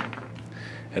wound.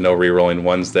 And no re-rolling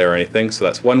 1s there or anything. So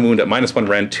that's 1 wound at -1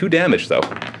 rend. 2 damage, though.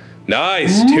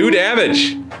 Nice! 2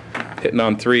 damage! Hitting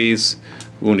on 3s.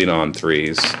 Wounding on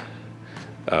 3s.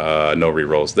 No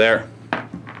re-rolls there.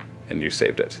 And you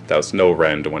saved it. That was no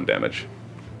rend, 1 damage.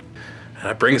 And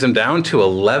that brings him down to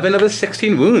 11 of his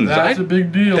 16 wounds. That's a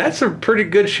big deal. That's a pretty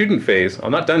good shooting phase.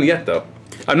 I'm not done yet, though.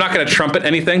 I'm not going to trumpet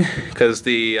anything, because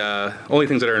the only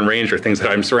things that are in range are things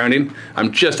that I'm surrounding.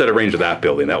 I'm just out of range of that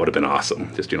building. That would have been awesome,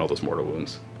 just doing all those mortal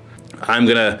wounds. I'm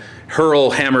going to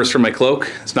hurl hammers from my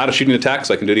cloak. It's not a shooting attack,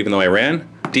 so I can do it even though I ran.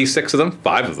 D6 of them,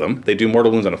 5 of them. They do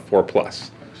mortal wounds on a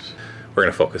 4+. We're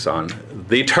going to focus on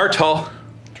the turtle.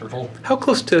 Turtle. How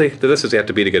close to this does he have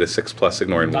to be to get a 6+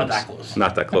 ignoring wounds? Not that close.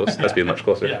 Not that close. That's being much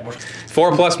closer. Yeah,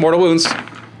 4+ mortal wounds.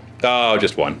 Oh,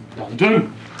 just 1.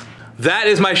 1. That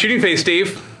is my shooting phase,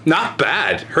 Steve. Not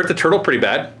bad. Hurt the turtle pretty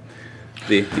bad.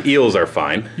 The eels are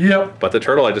fine. Yep. But the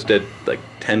turtle, I just did like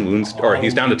 10 wounds, or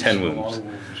he's down to 10 wounds.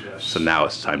 Wounds, yes. So now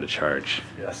it's time to charge.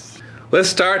 Yes. Let's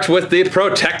start with the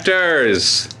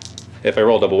protectors. If I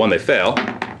roll double 1, they fail.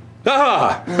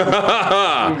 Ah!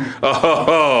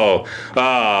 Oh!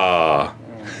 Ah!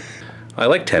 I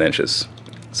like 10 inches.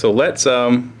 So let's,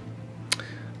 I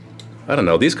don't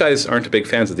know, these guys aren't big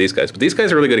fans of these guys, but these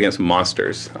guys are really good against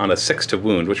monsters on a 6 to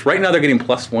wound, which right now they're getting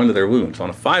 +1 to their wounds. On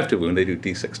a 5 to wound, they do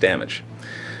D6 damage,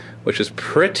 which is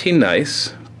pretty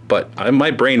nice, but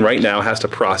my brain right now has to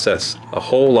process a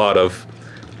whole lot of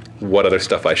what other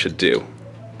stuff I should do.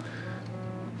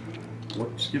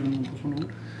 What's given +1 to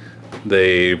wound?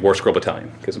 The War Scroll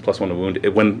Battalion gives them +1 to wound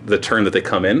when the turn that they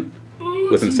come in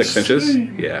within 6 inches.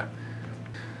 Yeah.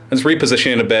 Let's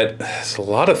reposition it a bit. There's a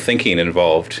lot of thinking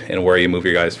involved in where you move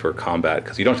your guys for combat,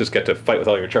 because you don't just get to fight with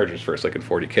all your chargers first like in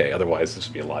 40k. Otherwise, this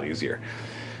would be a lot easier.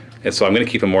 And so I'm going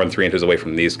to keep them more than 3 inches away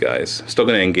from these guys. Still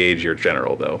going to engage your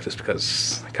general, though, just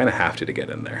because I kind of have to get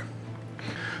in there.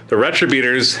 The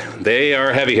Retributors, they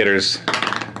are heavy hitters.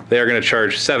 They are going to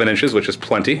charge 7 inches, which is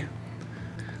plenty.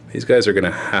 These guys are going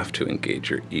to have to engage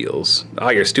your eels. Ah,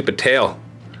 your stupid tail.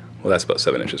 Well, that's about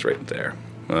 7 inches right there.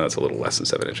 Well, that's a little less than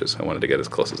 7 inches. I wanted to get as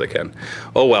close as I can.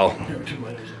 Oh, well.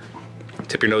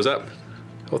 Tip your nose up.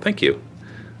 Oh, thank you.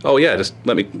 Oh, yeah, just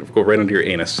let me go right under your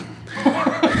anus.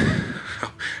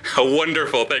 How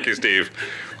wonderful. Thank you, Steve.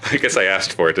 I guess I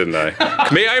asked for it, didn't I?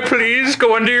 May I please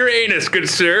go under your anus, good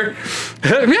sir?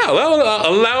 Yeah, well,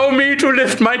 allow me to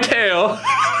lift my tail.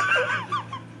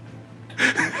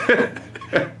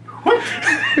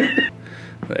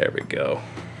 There we go.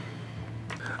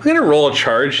 I'm going to roll a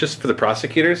charge just for the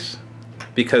prosecutors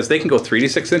because they can go 3 to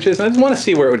 6 inches, and I just want to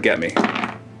see where it would get me.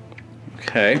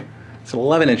 Okay, it's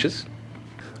 11 inches.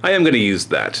 I am going to use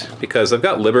that because I've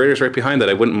got liberators right behind that.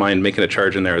 I wouldn't mind making a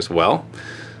charge in there as well.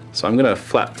 So I'm going to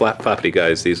flappity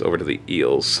guys these over to the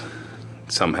eels.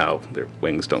 Somehow their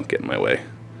wings don't get in my way.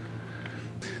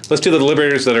 Let's do the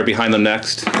liberators that are behind them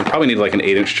next. I probably need like an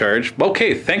 8-inch charge.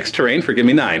 Okay, thanks terrain for giving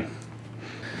me 9.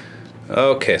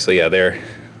 Okay, so yeah, they're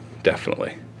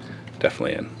definitely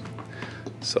in.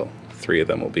 So 3 of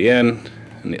them will be in,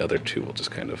 and the other 2 will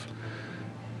just kind of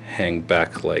hang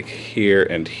back like here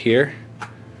and here,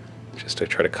 just to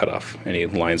try to cut off any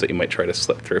lines that you might try to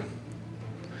slip through.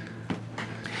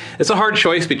 It's a hard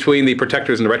choice between the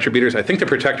protectors and the retributors. I think the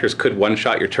protectors could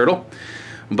one-shot your turtle,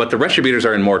 but the retributors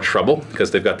are in more trouble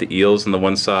because they've got the eels on the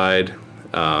one side,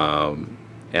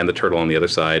 and the turtle on the other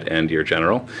side, and your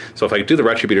general. So if I do the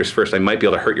retributors first, I might be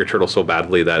able to hurt your turtle so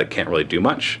badly that it can't really do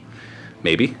much.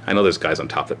 Maybe. I know there's guys on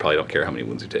top that probably don't care how many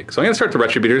wounds you take. So I'm going to start the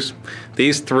retributors.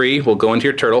 These 3 will go into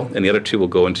your turtle, and the other 2 will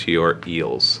go into your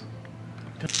eels.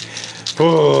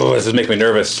 Oh, this is making me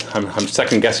nervous. I'm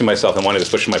second guessing myself and wanting to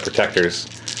switch to my protectors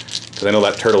because I know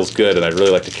that turtle's good and I'd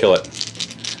really like to kill it.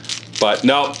 But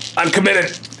no, I'm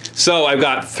committed. So I've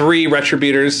got 3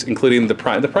 retributors, including the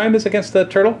prime. The prime is against the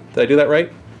turtle. Did I do that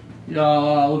right?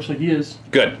 Yeah, looks like he is.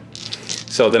 Good.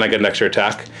 So then I get an extra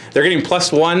attack. They're getting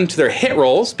 +1 to their hit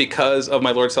rolls because of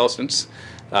my Lord Celestin's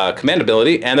command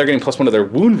ability, and they're getting +1 to their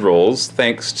wound rolls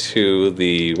thanks to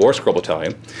the War Scroll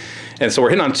Battalion. And so we're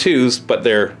hitting on 2s, but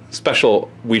their special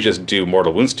 "we just do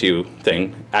mortal wounds to you"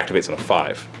 thing activates on a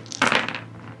 5.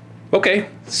 Okay,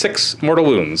 6 mortal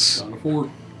wounds. Down to 4.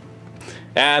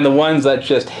 And the ones that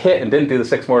just hit and didn't do the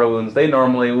 6 mortal wounds, they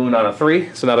normally wound on a 3,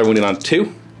 so now they're wounding on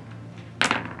 2.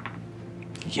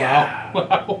 Yeah.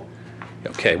 Wow.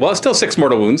 Okay, well, it's still 6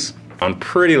 mortal wounds. On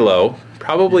pretty low,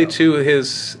 probably to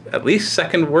his at least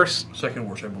second worst. Second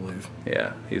worst, I believe.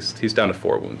 Yeah, he's down to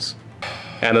 4 wounds.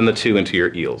 And then the 2 into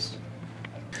your eels.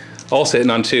 Also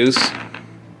hitting on 2s.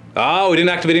 Oh, we didn't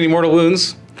activate any mortal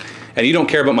wounds. And you don't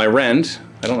care about my rend.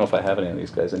 I don't know if I have any of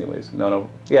these guys anyways. No.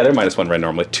 Yeah, they're -1 rend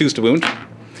normally. 2s to wound.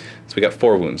 So we got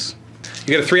 4 wounds.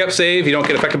 You get a 3-up save. You don't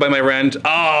get affected by my rend.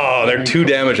 Oh, they're 2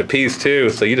 damage apiece too.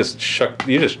 So you just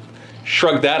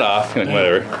shrug that off.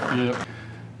 Whatever. Yep.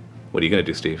 What are you going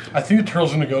to do, Steve? I think the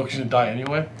turtle's going to go because he's going to die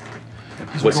anyway.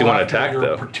 What's he want to attack,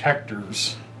 though?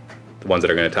 Protectors. The ones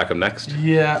that are going to attack him next?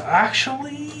 Yeah,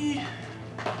 actually...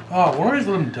 Oh, why don't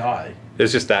we let him die?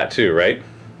 It's just that too, right?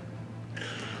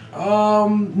 No,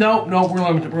 we're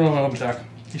going to let him attack.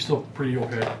 He's still pretty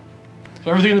okay.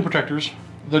 So everything in the protectors.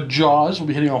 The jaws will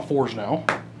be hitting on 4s now.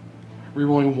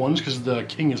 Rerolling 1s because the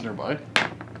king is nearby.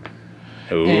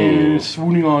 Ooh. And it's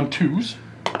wounding on 2s.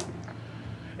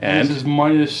 And this is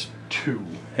 -2.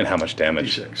 And how much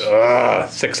damage? D6.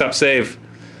 6-up save.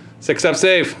 6-up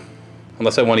save.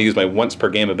 Unless I want to use my once per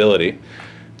game ability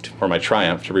or my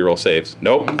triumph to reroll saves.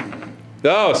 Nope.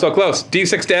 Oh, so close.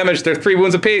 D6 damage. They're 3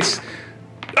 wounds apiece.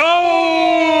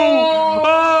 Oh!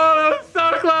 Oh,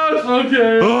 so close.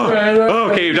 Okay.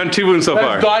 Okay, you've done 2 wounds so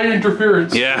far. Die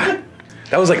interference. Yeah.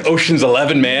 That was like Ocean's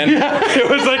 11, man. Yeah. It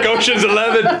was like Ocean's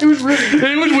 11. It was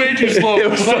way too slow. It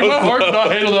was so my heart did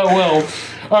not handle that well.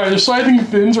 All right, the scything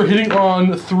fins are hitting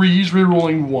on 3s,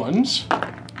 rerolling 1s.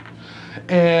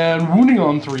 And wounding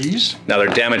on 3s. Now their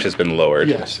damage has been lowered.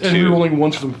 Yes, and rerolling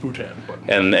 1s for the Futan.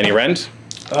 And any rend?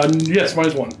 Yes,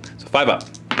 -1. So 5-up.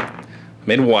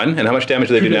 Made 1, and how much damage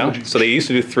do they do now? So they used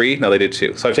to do 3, now they did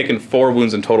 2. So I've taken 4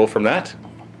 wounds in total from that.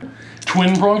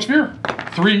 Twin prong spear.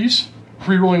 3s,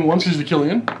 rerolling 1s because the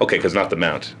Killian. Okay, because not the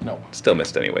mount. No. Still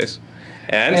missed anyways.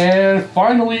 And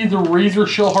finally, the razor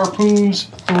shell harpoons,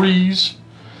 3s.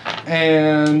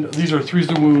 And these are 3s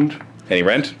to wound. Any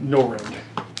rend? No rend.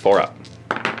 4-up.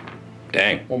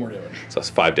 Dang. 1 more damage. So that's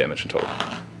 5 damage in total.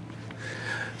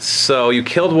 So you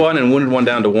killed 1 and wounded 1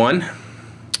 down to 1.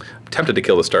 I'm tempted to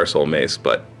kill the Star Soul Mace,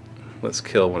 but let's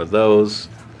kill one of those,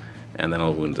 and then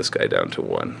I'll wound this guy down to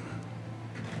 1.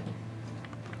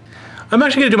 I'm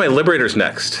actually going to do my Liberators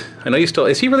next. I know you still...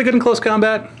 Is he really good in close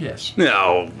combat? Yes.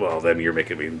 No. Well, then you're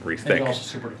making me rethink. And also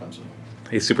super defensive.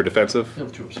 He's super defensive. You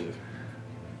have 2 up save.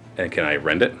 And can I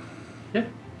rend it? Yeah.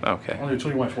 Okay. Only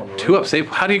 2 minus 1. Right? 2 up save?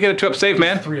 How do you get a 2 up save,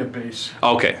 man? 3 at base.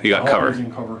 Okay, you got cover.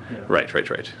 Cover. Yeah. Right.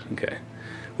 Okay.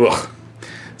 Well,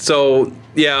 so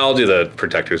yeah, I'll do the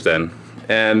protectors then.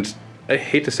 And I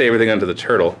hate to say everything onto the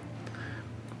turtle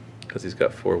because he's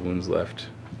got 4 wounds left.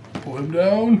 Pull him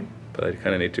down. But I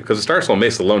kind of need to, because the Star Soul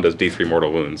Mace alone does D3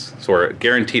 mortal wounds. So we're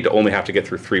guaranteed to only have to get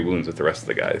through 3 wounds with the rest of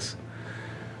the guys.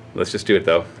 Let's just do it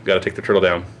though. Got to take the turtle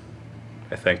down,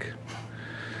 I think.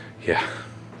 Yeah,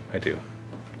 I do.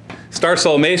 Star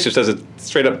Soul Mace just does a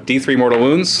straight up D3 mortal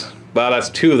wounds. Well, that's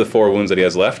 2 of the 4 wounds that he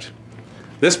has left.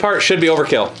 This part should be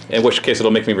overkill, in which case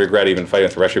it'll make me regret even fighting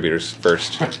with the Retributors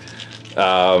first.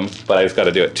 But I just got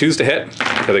to do it. 2s to hit,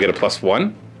 because I get a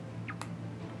 +1.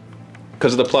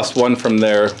 Because of the +1 from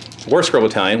their War Scroll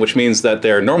Battalion, which means that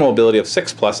their normal ability of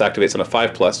 6+ activates on a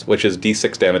 5+, which is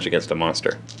D6 damage against a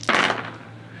monster.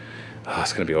 Oh,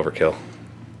 it's going to be overkill.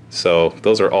 So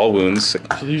those are all wounds. So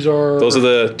those are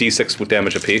the D6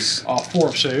 damage apiece. 4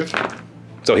 up save.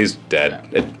 So he's dead.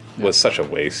 Yeah. It was such a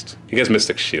waste. He gets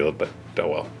Mystic Shield, but oh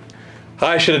well.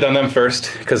 I should have done them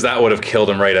first, because that would have killed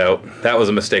him right out. That was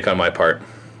a mistake on my part.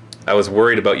 I was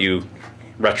worried about you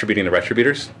retributing the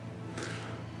Retributors.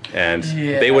 And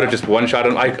they would have just one-shot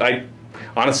him. I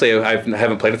honestly, I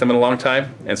haven't played with them in a long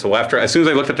time. And so as soon as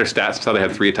I looked at their stats and saw they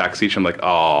had 3 attacks each, I'm like,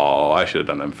 oh, I should have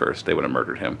done them first. They would have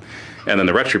murdered him. And then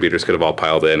the Retributors could have all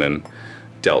piled in and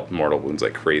dealt mortal wounds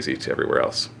like crazy to everywhere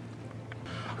else.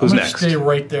 Who's next? Stay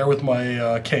right there with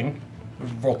my king,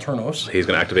 Volturnos. He's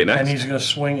going to activate next? And he's going to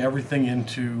swing everything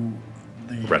into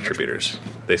the Retributors.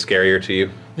 They scarier to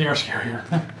you? They are scarier.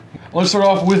 Let's start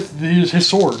off with his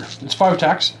sword. It's 5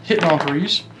 attacks, hitting on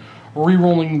 3s.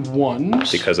 Rerolling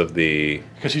 1s. Because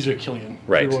he's a Killian.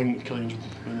 Right. Rerolling Killian's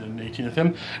an 18 of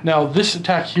him. Now, this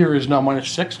attack here is now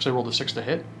 -6, because I rolled a 6 to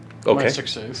hit. Okay. -6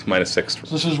 save. It's -6.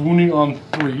 So this is wounding on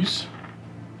 3s.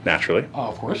 Naturally.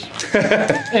 Of course.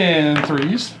 And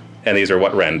 3s. And these are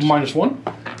what rend? -1.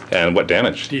 And what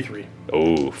damage? D3.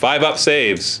 Oh, 5 up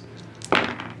saves.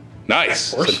 Nice.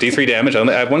 So D3 damage. I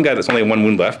have one guy that's only 1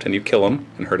 wound left, and you kill him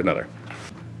and hurt another.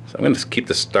 So I'm going to keep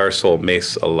the Star Soul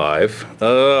Mace alive.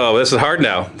 Oh, this is hard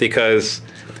now, because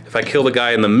if I kill the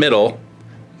guy in the middle,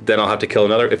 then I'll have to kill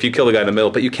another. If you kill the guy in the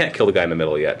middle, but you can't kill the guy in the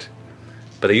middle yet.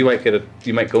 But you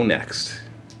might go next.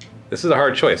 This is a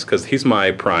hard choice, because he's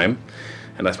my prime,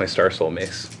 and that's my Star Soul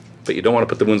Mace. But you don't want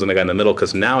to put the wounds on the guy in the middle,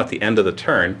 because now at the end of the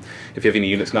turn, if you have any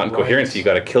units not in coherency, you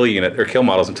got to kill kill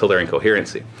models until they're in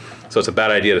coherency. So it's a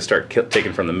bad idea to start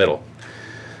taking from the middle.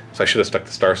 So I should have stuck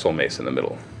the Star Soul Mace in the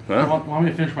middle. Huh? Want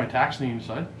me to finish my attacks on the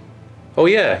inside? Oh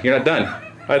yeah, you're not done.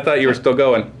 I thought you were still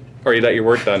going. Or you thought you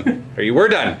weren't done. Or you were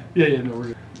done. Yeah, no, we're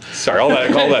good. Sorry, all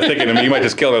that thinking of me, you might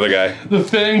just kill another guy. The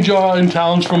Fang Jaw and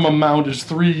Talons from a mount is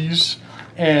 3s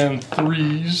and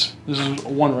 3s. This is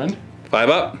 1 rend. 5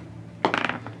 up.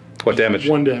 What damage?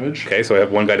 1 damage. Okay, so I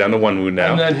have one guy down to 1 wound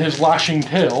now. And then his Lashing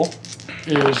Tail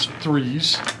is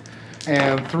 3s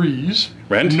and 3s.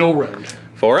 Rend? No rend.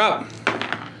 4 up.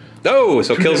 Oh,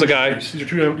 so kills the guy. These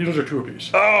are 2 apiece.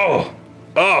 Oh,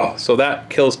 so that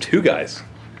kills 2 guys.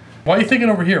 Why are you thinking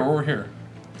over here? Over here.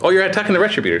 Oh, you're attacking the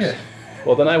Retributors. Yeah.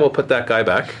 Well, then I will put that guy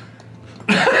back.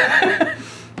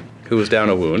 Who was down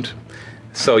a wound.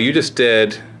 So you just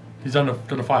did... He's down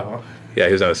to 5, huh? Yeah,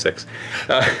 he was down to 6.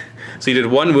 So you did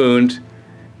 1 wound,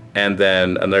 and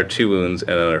then another 2 wounds,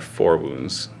 and another 4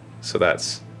 wounds. So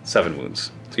that's 7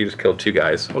 wounds. So you just killed 2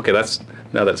 guys. Okay,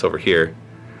 now that's over here.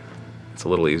 It's a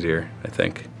little easier, I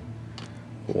think.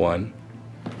 1.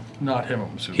 Not him,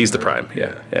 I'm assuming. He's the prime,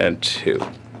 yeah. And 2.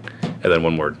 And then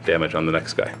 1 more damage on the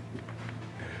next guy.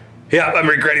 Yeah, I'm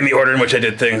regretting the order in which I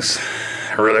did things.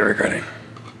 Really regretting.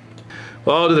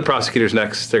 Well, I'll do the prosecutors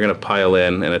next. They're going to pile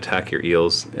in and attack your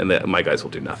eels, and my guys will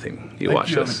do nothing. You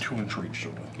watch this. You have a 2 inch reach,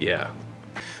 so. Yeah.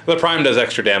 The prime does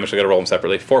extra damage, so I got to roll them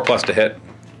separately. 4+ to hit.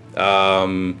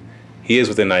 He is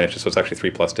within 9 inches, so it's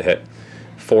actually 3+ to hit.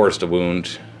 4 is to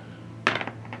wound.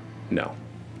 No.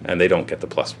 And they don't get the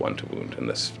 +1 to wound in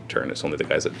this turn. It's only the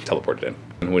guys that teleported in.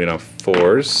 And wounding on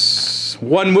 4s.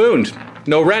 1 wound.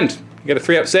 No rend. You get a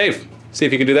 3 up save. See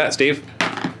if you can do that, Steve.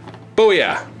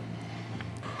 Booyah.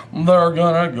 They're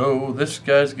gonna go. This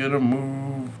guy's gonna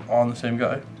move on the same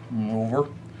guy. Move over.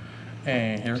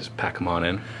 And here. Just pack them on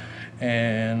in.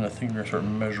 And I think we're gonna start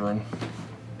measuring.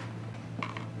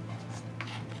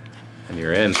 And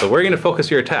you're in. So where are you gonna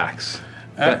focus your attacks?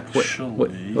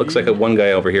 Actually, looks like one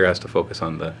guy over here has to focus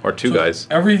on or 2 guys.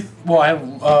 I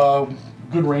have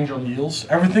good range on the eels.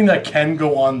 Everything that can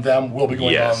go on them will be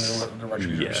going on the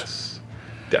Retributors. Yes,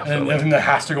 definitely. And everything that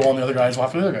has to go on the other guys will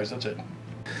have to go on the other guys. That's it.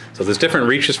 So there's different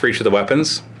reaches for each of the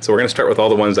weapons. So we're going to start with all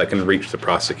the ones that can reach the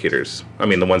prosecutors. I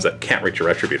mean, the ones that can't reach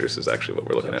your retributors is actually what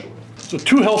we're looking at. So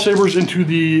 2 Hell Sabers into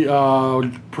the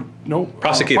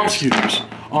prosecutors.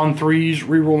 On 3s,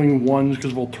 rerolling 1s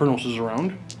because Volturnos is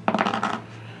around.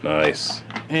 Nice.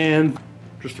 And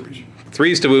just 3s.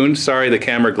 3s to wound. Sorry, the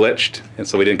camera glitched, and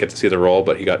so we didn't get to see the roll,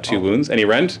 but he got 2 wounds. Any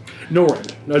rend? No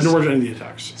rend. No rend on any of the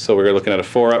attacks. So we're looking at a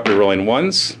 4-up, rerolling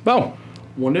 1s. Oh.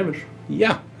 1 damage.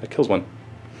 Yeah, that kills 1.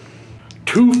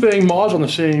 2 Fang Maws on the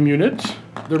same unit.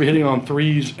 They'll be hitting on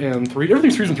 3s and 3s.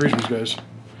 Everything's 3s and 3s, these guys.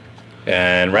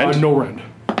 And rend? No rend.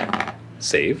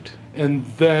 Saved. And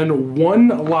then 1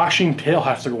 Lashing Tail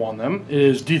has to go on them. It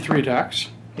is D3 attacks.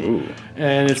 Ooh.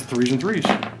 And it's 3s and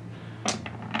 3s.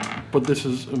 But this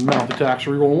is mouth attacks.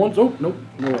 Reroll 1s. Oh, nope.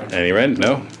 No rend. Any rend?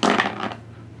 No.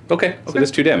 Okay, so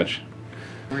that's 2 damage.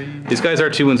 These guys are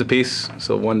 2 wounds apiece,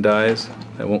 so 1 dies.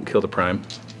 That won't kill the prime.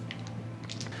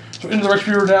 So into the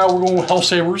Retributor now, we're going with Hell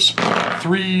Sabers.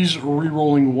 3s,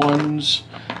 rerolling 1s,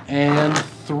 and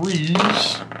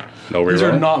 3s. No reroll? These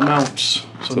are not mounts,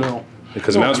 so no.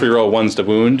 Because mounts reroll 1s to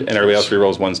wound, and everybody else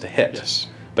rerolls 1s to hit. Yes.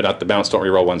 But not the mounts don't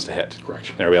reroll 1s to hit. Correct.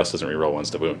 And everybody else doesn't reroll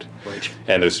 1s to wound. Right.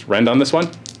 And there's rend on this one?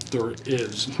 There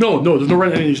is. No, there's no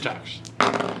rend on any of these attacks.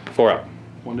 4 up.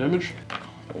 1 damage.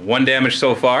 1 damage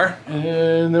so far.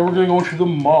 And then we're going to go into the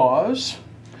Maws.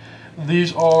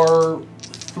 These are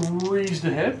 3s to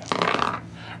hit.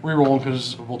 Reroll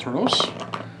because of Volturnos.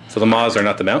 So the Maws are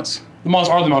not the mounts? The Maws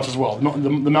are the mounts as well. The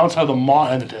mounts have the Maw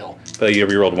and the tail. But you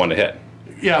rerolled 1 to hit.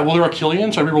 Yeah, well, they're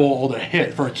Achillean, so I reroll all the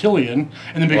hit for Achillean.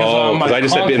 And then because I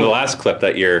just said in the last clip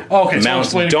that your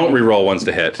mounts don't reroll 1s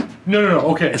to hit. No,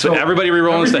 okay. So everybody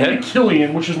rerolls 1s to hit?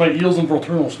 Achillean, which is my Eels and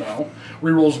Volturnos now,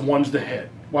 rerolls 1s to hit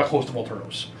while close to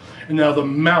Volturnos. And now the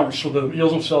mounts, so the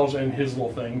Eels themselves and his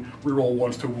little thing, reroll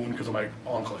 1s to wound because of my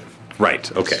Enclave.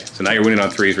 Right, okay. So now you're wounding on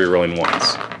 3s, rerolling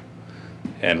 1s.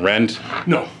 And rend?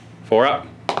 No. 4 up.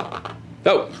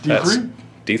 Oh, D3? that's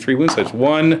D3 wounds, so it's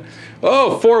 1.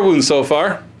 Oh, 4 wounds so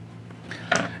far.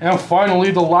 And finally,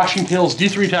 the Lashing Tails,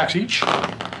 D3 attacks each.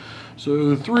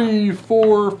 So 3,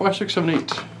 4, 5, 6, 7,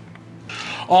 8.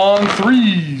 On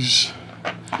 3s.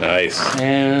 Nice.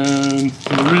 And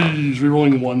 3s,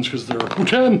 rerolling 1s because they're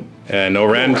 10. And no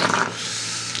rend. I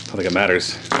don't think it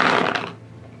matters.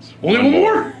 Only one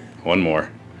more? 1 more.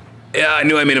 Yeah, I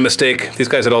knew I made a mistake. These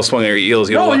guys had all swung their eels.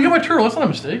 No, you got my turtle. That's not a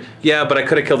mistake. Yeah, but I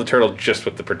could have killed the turtle just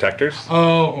with the protectors.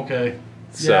 Oh, okay.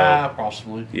 So, yeah,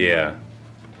 possibly. Yeah.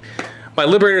 My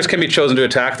liberators can be chosen to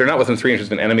attack. They're not within 3 inches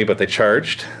of an enemy, but they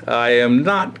charged. I am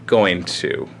not going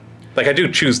to. Like, I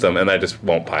do choose them, and I just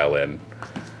won't pile in.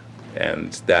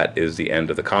 And that is the end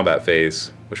of the combat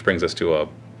phase, which brings us to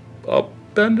a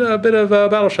bit of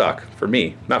battle shock for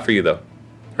me. Not for you, though.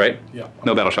 Right? Yeah.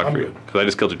 No battle shock for you, because I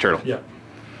just killed your turtle. Yeah.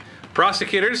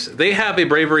 Prosecutors, they have a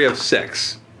bravery of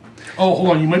 6. Oh, hold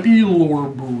on. You might be lower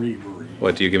bravery.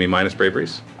 What, do you give me minus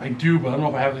braveries? I do, but I don't know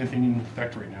if I have anything in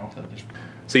effect right now.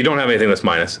 So you don't have anything that's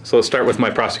minus. So let's start with my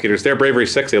prosecutors. Their bravery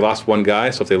 6. They lost 1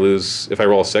 guy, so if I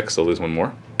roll a 6, they'll lose 1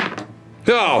 more.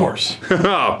 Oh! Of course.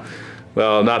 Oh!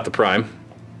 Well, not the prime.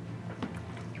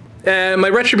 And my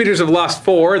retributors have lost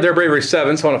 4. Their bravery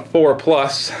 7, so on a 4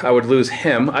 plus, I would lose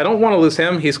him. I don't want to lose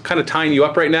him. He's kind of tying you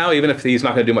up right now, even if he's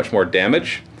not going to do much more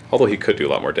damage. Although he could do a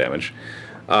lot more damage.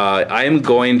 I'm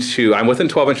within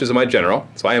 12 inches of my general,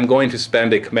 so I am going to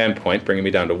spend a command point, bringing me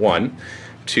down to 1,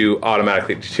 to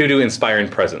do Inspiring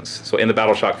Presence. So in the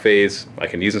Battle Shock phase, I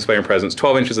can use Inspiring Presence.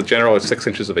 12 inches of general is 6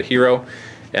 inches of a hero,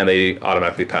 and they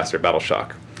automatically pass their Battle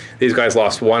Shock. These guys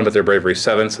lost 1, but their bravery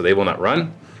 7, so they will not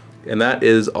run. And that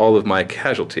is all of my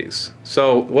casualties.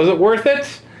 So, was it worth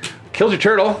it? Killed your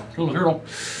turtle. Killed the turtle.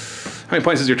 How many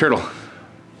points is your turtle?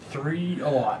 3, a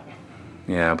lot.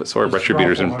 Yeah, but so are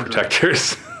retributors and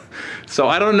protectors. So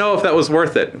I don't know if that was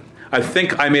worth it. I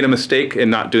think I made a mistake in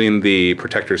not doing the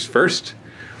protectors first,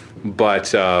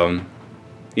 but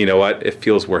you know what? It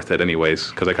feels worth it anyways,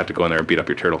 because I got to go in there and beat up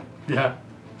your turtle. Yeah.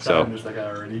 So I missed that guy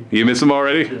already. You missed him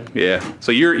already? Yeah.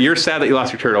 So you're sad that you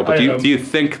lost your turtle, but do you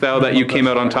think though that you came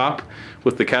out on top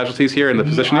with the casualties here in the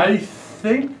position? I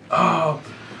think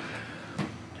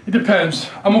it depends.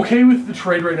 I'm okay with the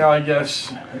trade right now, I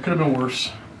guess. It could have been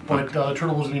worse. But the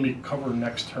turtle was going to be covered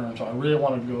next turn, so I really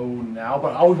want to go now.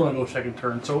 But I always want to go second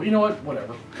turn, so you know what?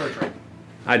 Whatever. Try to trade.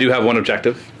 I do have 1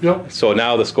 objective. Yep. So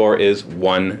now the score is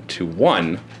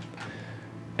 1-1.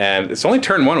 And it's only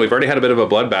turn 1. We've already had a bit of a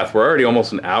bloodbath. We're already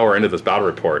almost an hour into this battle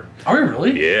report. Are we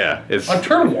really? Yeah. On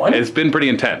turn 1? It's been pretty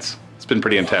intense.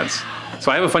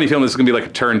 So I have a funny feeling this is going to be like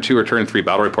a turn 2 or turn 3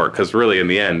 battle report, because really, in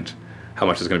the end, how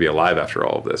much is going to be alive after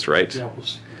all of this, right? Yeah, we'll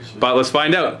see. But let's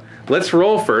find out. Let's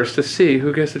roll first to see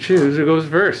who gets to choose who goes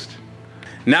first.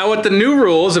 Now with the new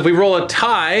rules, if we roll a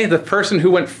tie, the person who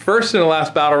went first in the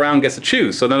last battle round gets to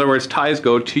choose. So in other words, ties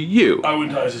go to you. I win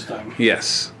ties this time.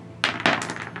 Yes.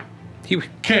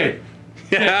 Okay.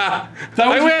 Yeah. That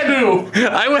was I win.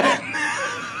 I win.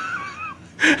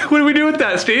 What do we do with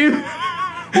that, Steve?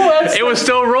 Well, it was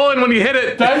still rolling when you hit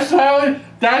it.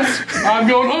 I'm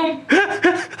going home.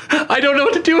 I don't know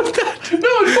what to do with that. No,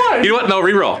 it's fine. You know what? No,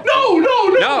 reroll.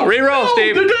 No, reroll,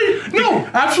 Steve. No,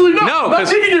 absolutely not. No, I'm not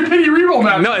taking your pity reroll,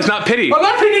 man. No, it's not pity. I'm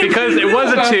not taking because it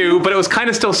was a 2, but it was kind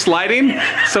of still sliding,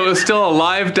 so it was still a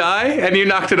live die, and you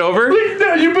knocked it over.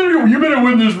 You better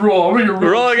win this roll. I'm gonna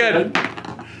roll again.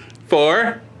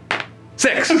 4,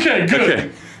 6. Okay, good.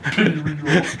 Okay.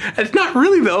 It's not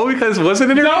really though, because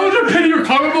wasn't it? That was a pity.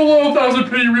 Comment below if that was a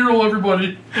pity reroll,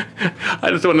 everybody.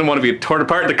 I just don't want to be torn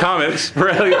apart in the comments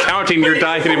for counting your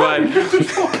die hitting by.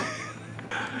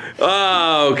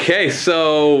 Okay,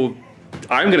 so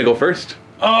I'm gonna go first.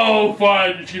 Oh,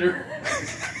 fine, you cheater.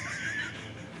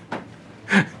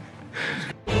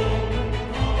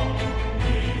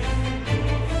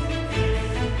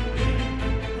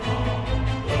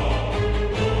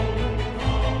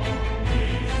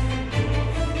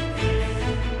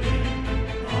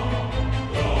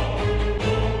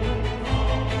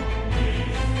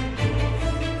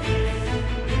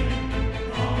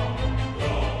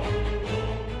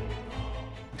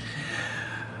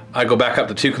 I go back up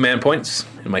to 2 command points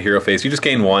in my hero phase. You just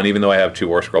gain 1, even though I have 2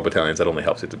 War Scroll battalions. That only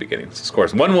helps at the beginning. So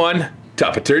scores 1-1,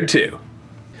 top of turn 2.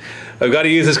 I've got to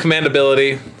use his command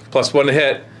ability, +1 to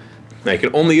hit. Now you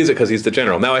can only use it because he's the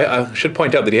general. Now I should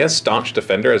point out that he has Staunch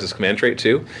Defender as his command trait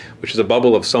too, which is a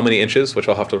bubble of so many inches, which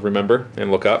I'll have to remember and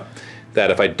look up,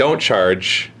 that if I don't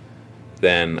charge,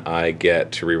 then I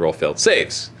get to reroll failed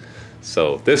saves.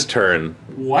 So this turn...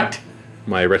 What?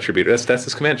 My Retributor, that's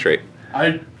his command trait.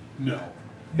 No.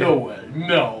 No way.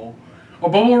 No. A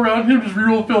bubble around him just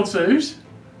reroll failed saves?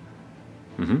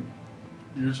 Mm-hmm.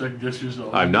 You're second guess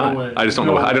yourself. I'm not. No way. I just don't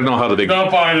know. I don't know how the big.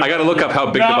 Not buying it. I got to look up how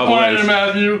big the bubble Not buying is. it,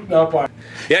 Matthew. Not buying it.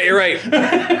 Yeah, you're right.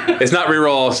 It's not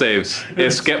reroll all saves.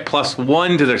 It's get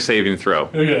 +1 to their saving throw.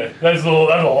 Okay, that's a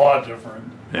lot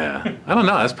different. Yeah, I don't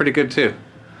know. That's pretty good too.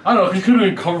 I don't know. He could have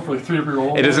been covered for like 3 every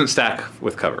roll. It doesn't stack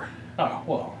with cover. Oh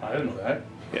well, I didn't know that.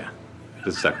 Yeah, it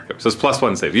doesn't stack with cover. So it's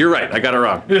 +1 save. You're right. I got it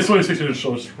wrong. It's only 6 inches,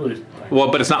 so it's really. Well,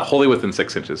 but it's not wholly within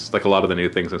 6 inches. Like a lot of the new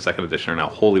things in 2nd edition are now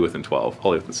wholly within 12,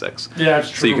 wholly within 6. Yeah, it's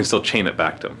true. So you can still chain it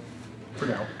back to them. For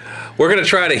now. We're gonna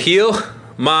try to heal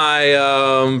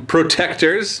my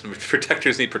protectors.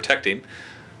 Protectors need protecting.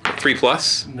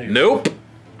 3+. Nope.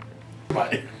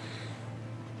 Bye.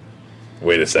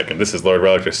 Wait a second. This is Lord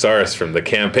Relic Saurus from the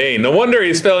campaign. No wonder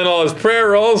he's failing all his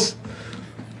prayer rolls.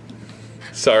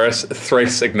 Saurus,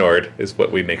 thrice ignored, is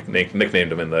what we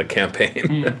nicknamed him in the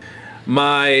campaign.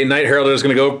 My Knight Heralder is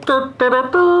going to go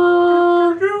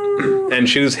and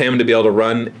choose him to be able to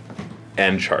run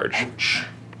and charge.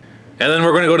 And then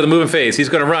we're going to go to the moving phase. He's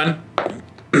going to run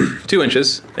 2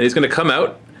 inches, and he's going to come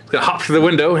out. He's going to hop through the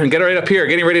window and get right up here,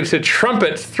 getting ready to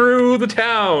trumpet through the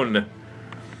town.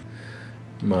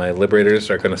 My Liberators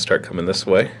are going to start coming this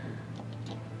way.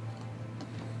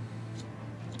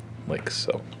 Like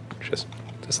so. Just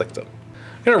like so.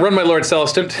 I'm going to run my Lord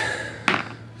Celestant.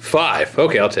 5.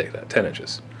 Okay, I'll take that. 10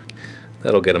 inches.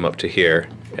 That'll get him up to here.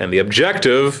 And the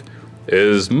objective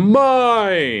is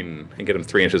mine! And get him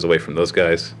 3 inches away from those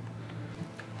guys.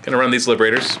 Gonna run these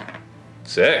Liberators.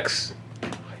 6.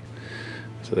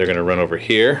 So they're gonna run over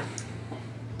here.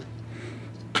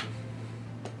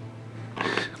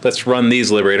 Let's run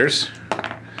these Liberators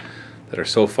that are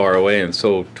so far away and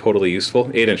so totally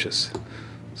useful. 8 inches.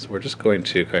 So we're just going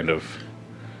to kind of...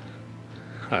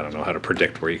 I don't know how to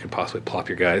predict where you could possibly plop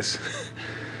your guys.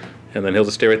 And then he'll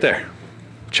just stay right there.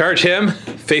 Charge him,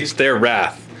 face their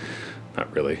wrath.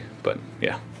 Not really, but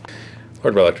yeah.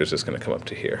 Lord Relictor's just going to come up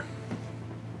to here.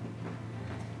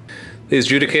 These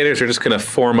Judicators are just going to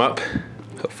form up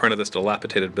in front of this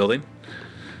dilapidated building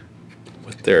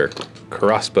with their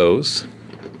crossbows.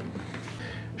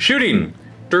 Shooting!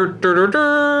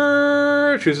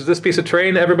 Chooses this piece of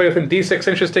terrain. Everybody within D6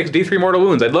 inches takes D3 mortal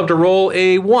wounds. I'd love to roll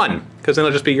a 1, because then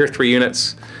it'll just be your 3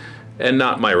 units, and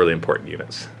not my really important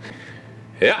units.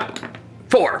 Yeah.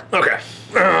 4. Okay.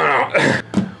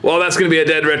 Well, that's going to be a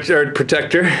dead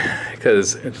protector,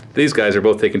 because these guys are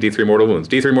both taking D3 mortal wounds.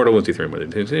 D3 mortal wounds, D3 mortal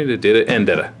wounds. Did it, and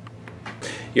did it.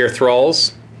 Your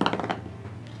thralls,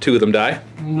 2 of them die.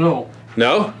 No.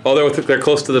 No? Oh, they're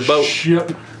close to the boat.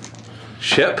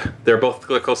 Ship. They're both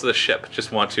close to the ship.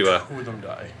 Just want to. 2 of them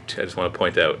die. I just want to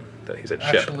point out that he said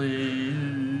ship. Actually,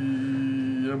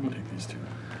 I'm gonna take these 2.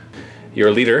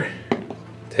 Your leader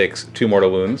takes 2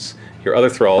 mortal wounds. Your other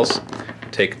thralls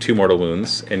take 2 mortal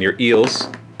wounds, and your eels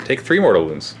take 3 mortal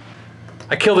wounds.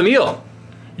 I killed an eel!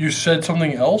 You said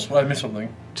something else, but I missed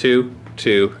something. 2,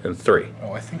 2, and 3.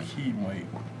 Oh, I think he might.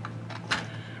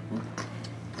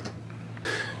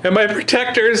 And my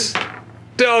protectors,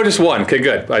 oh, just 1. Okay,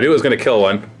 good. I knew it was going to kill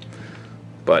 1.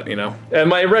 But, you know. And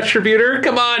my retributor,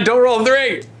 come on, don't roll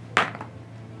 3!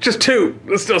 Just 2.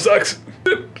 This still sucks.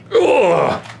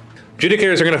 Ugh.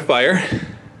 Judicators are going to fire.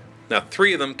 Now,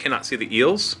 3 of them cannot see the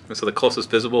eels, and so the closest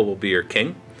visible will be your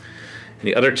king. And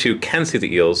the other 2 can see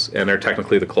the eels, and are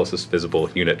technically the closest visible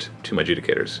unit to my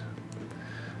Judicators.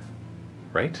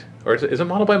 Right? Or is it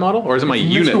model by model, or is it my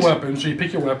unit? It's a weapon, so you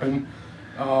pick your weapon.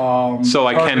 So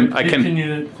I can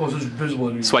unit closest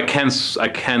visible. So I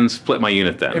can split my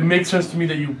unit then. It makes sense to me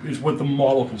that is what the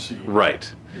model can see.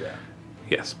 Right. Yeah.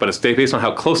 Yes, but it's based on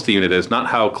how close the unit is, not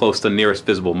how close the nearest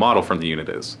visible model from the unit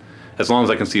is. As long as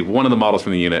I can see one of the models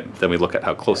from the unit, then we look at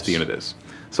how close the unit is.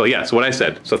 So yeah, so what I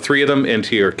said. So 3 of them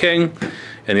into your king,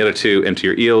 and the other 2 into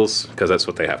your eels, because that's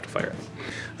what they have to fire.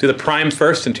 Do the prime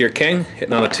first into your king,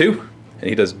 hitting on a 2, and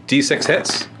he does d6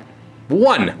 hits.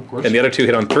 1, and the other 2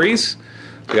 hit on 3s.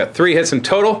 We got 3 hits in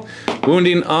total.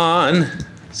 Wounding on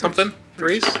something.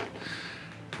 3s.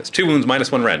 That's 2 wounds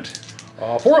minus 1 rend.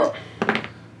 4 up.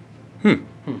 You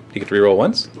get to reroll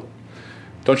once?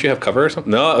 Don't you have cover or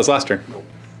something? No, it was last turn.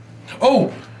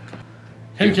 Oh!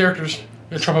 Hidden characters.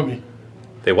 They trumpet me.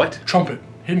 They what? Trumpet.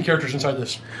 Hidden characters inside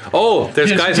this. Oh,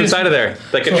 there's guys inside of there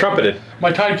that get trumpeted.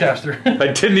 My Tidecaster.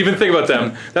 I didn't even think about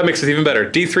them. That makes it even better.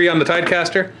 D3 on the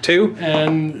Tidecaster. 2.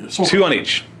 And 2 on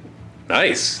each.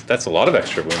 Nice. That's a lot of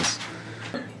extra wounds.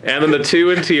 And then the 2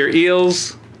 into your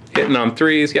eels, hitting on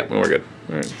 3s. Yep, we're good.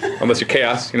 All right. Unless you're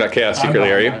chaos. You're not chaos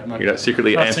secretly, are you? You're not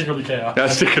secretly. Not secretly chaos. Not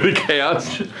secretly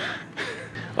chaos.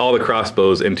 All the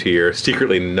crossbows into your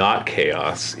secretly not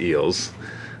chaos eels,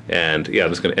 and yeah, I'm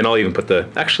just gonna. And I'll even put the.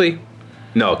 Actually,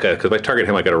 no, okay, because if I target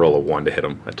him, I got to roll a 1 to hit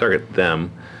him. I target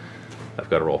them, I've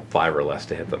got to roll 5 or less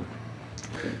to hit them.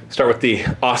 Start with the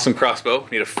awesome crossbow.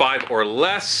 Need a 5 or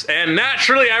less, and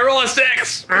naturally I roll a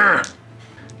 6. Urgh.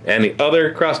 And the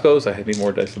other crossbows, I need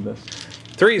more dice than this.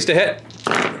 3s to hit.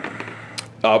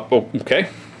 Oh, okay.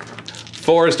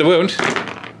 4s to wound.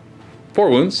 4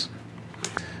 wounds.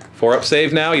 4 up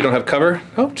save now. You don't have cover.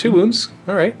 Oh, 2 wounds.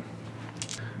 All right.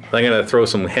 I'm gonna throw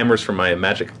some hammers from my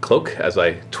magic cloak as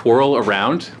I twirl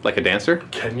around like a dancer.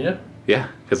 Can you? Yeah,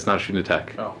 because it's not a shooting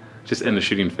attack. Oh. Just in the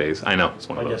shooting phase. I know, it's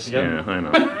one of those. Again. Yeah, I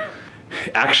know.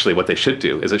 Actually, what they should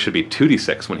do is it should be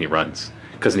 2d6 when he runs,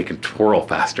 because he can twirl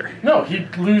faster. No,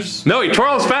 he'd lose. No, he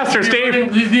twirls faster,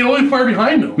 Steve! The only fire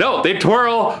behind him. No, they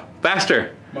twirl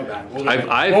faster. My bad.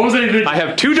 I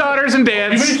have 2 daughters in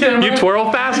dance. You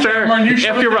twirl faster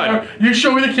if you run. You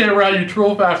show me the camera, you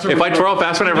twirl faster. If I twirl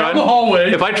faster when I run, the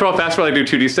hallway. If I twirl faster, will I do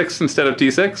 2d6 instead of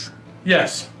d6?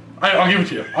 Yes. I'll give it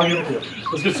to you. I'll give it to you.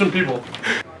 Let's get some people.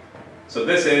 So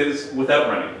this is without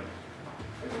running.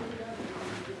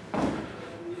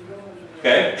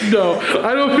 Okay? No,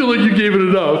 I don't feel like you gave it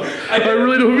enough. I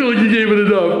really don't feel like you gave it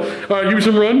enough. All right, give me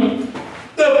some run.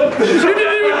 No. You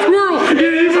didn't even twirl. You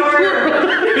didn't even twirl.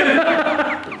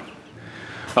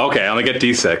 Okay, I only get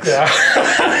d6.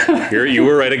 Yeah. You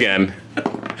were right again.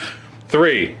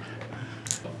 3.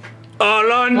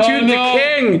 Oh, on to the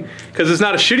king! Because it's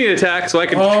not a shooting attack, so I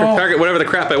can target whatever the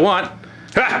crap I want.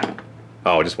 Ha!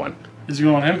 Oh, just 1. Is he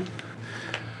going on him?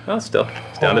 Well, still.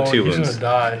 It's down to 2 wounds. He's gonna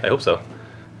die. I hope so.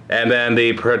 And then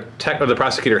the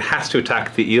prosecutor has to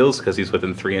attack the eels because he's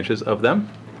within 3 inches of them.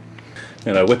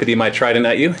 And I whippity my trident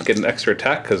at you, get an extra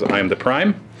attack because I am the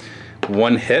prime.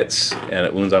 1 hits, and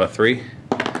it wounds on a 3.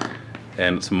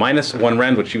 And it's minus 1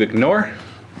 rend, which you ignore.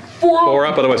 4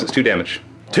 up, otherwise it's 2 damage.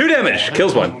 2 damage!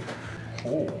 Kills 1.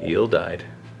 Eel died.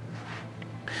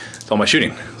 That's all my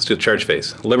shooting. Let's do the charge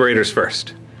phase. Liberators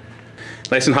first.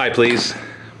 Nice and high, please.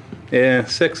 Yeah,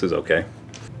 6 is okay.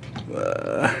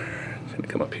 Gonna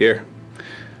come up here.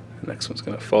 The next one's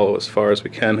gonna follow as far as we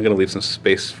can. I'm gonna leave some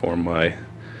space for my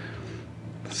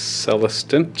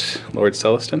Celestant, Lord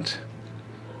Celestant.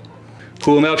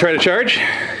 Who will now try to charge?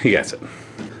 He gets it.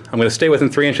 I'm gonna stay within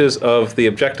 3 inches of the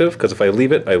objective, because if I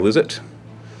leave it, I lose it.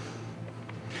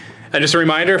 And just a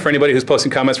reminder for anybody who's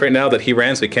posting comments right now that he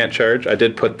ran so he can't charge, I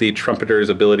did put the Trumpeter's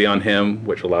ability on him,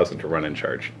 which allows him to run and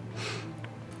charge.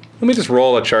 Let me just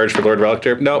roll a charge for Lord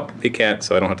Relictor. Nope, he can't,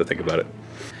 so I don't have to think about it.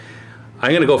 I'm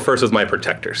going to go first with my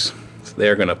Protectors. So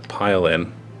they're going to pile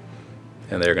in,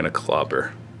 and they're going to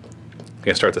clobber. I'm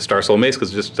going to start the Star Soul Mace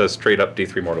because it just does straight up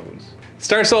D3 mortal wounds.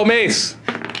 Star Soul Mace!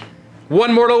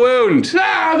 1 mortal wound!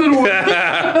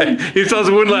 Ah, He still has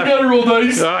a wound left. You gotta roll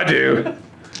dice. Oh, I do.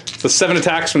 So 7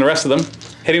 attacks from the rest of them.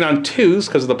 Hitting on 2s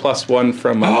because of the +1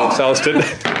 from Celestin.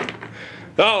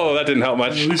 Oh, that didn't help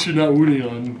much. At least you're not wounding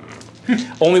on.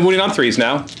 Only wounding on 3s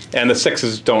now, and the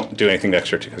 6s don't do anything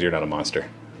extra because you're not a monster.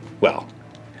 Well,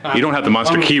 you don't have the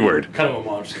monster keyword. Kind of a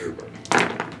monster, but.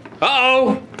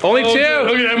 Uh-oh! Only 2!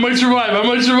 Okay, I might survive. I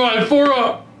might survive. 4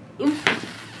 up.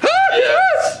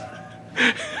 Yes!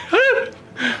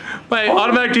 My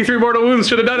automatic D3 mortal wounds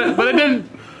should have done it, but it didn't.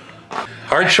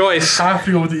 Hard choice. I have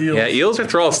to go with the eels. Yeah, eels or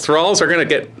thralls. Thralls are going to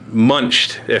get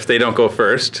munched if they don't go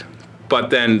first. But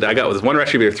then I got with 1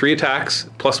 retributor, 3 attacks,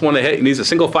 +1 to hit. He needs a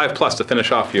single 5+ to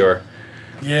finish off your...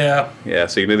 Yeah. Yeah,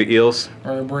 so you do the eels.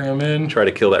 We're going to bring them in. Try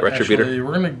to kill that retributor. Actually,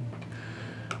 we're going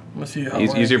to... Let's see how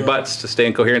Use your butts to stay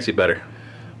in coherency better.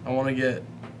 I want to get...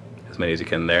 As many as you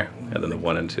can there. And then the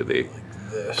 1 into the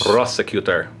this.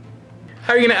 prosecutor.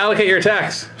 How are you going to allocate your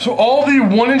attacks? So all the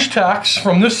 1-inch attacks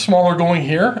from this small are going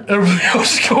here. Everything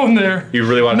else is going there. You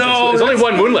really want to... No, there's only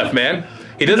 1 wound left, man.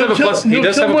 He does have a plus. He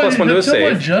does have a +1 to his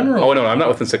save. General. Oh no, I'm not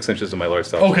within 6 inches of my Lord's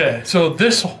Self. Okay, so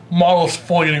this model is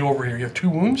fully getting over here. You have 2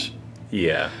 wounds.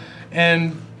 Yeah.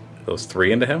 And those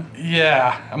 3 into him?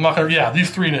 yeah, I'm not gonna. Yeah,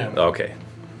 these 3 into him. Okay.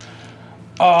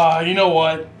 You know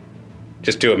what?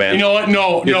 Just do it, man. You know what?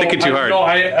 No, You're thinking too hard. No,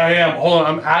 I am. Hold on,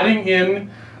 I'm adding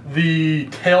in the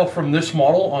tail from this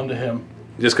model onto him.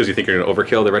 Just because you think you're gonna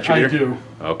overkill the retributor? I do.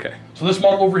 Okay. So this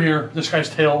model over here, this guy's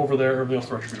tail over there, everything else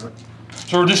the retributor.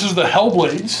 So this is the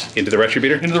Hellblades. Into the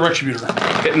retributor? Into the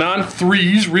retributor. Hitting on?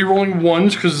 3s, re-rolling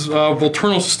 1s because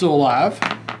Volturnus is still alive.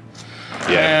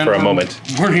 Yeah, and for a moment.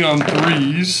 Working on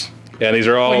 3s. Yeah, these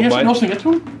are all Wait, you have mine. something else to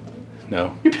get to him?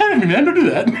 No. You panicked me, man. Don't do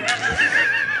that.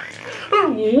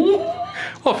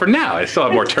 Well, for now, I still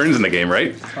have more turns in the game,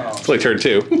 right? Oh. It's like turn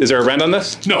 2. Is there a rend on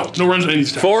this? No runs on any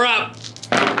stats. 4 up!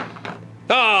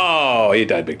 Oh, he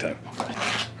died big time.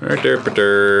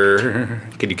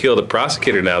 Can you kill the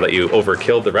prosecutor now that you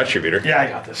overkilled the retributor? Yeah, I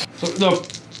got this. So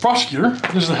the prosecutor,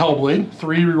 this is the Hellblade.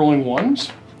 3 re-rolling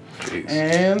 1s. Jeez.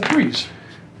 And 3s.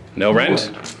 No rend.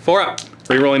 4 up.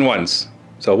 Re-rolling 1s.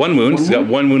 So 1 wound. He's got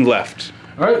 1 wound left.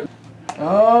 Alright.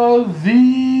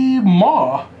 The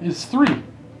Maw is 3.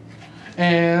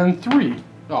 And 3.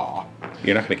 Aw.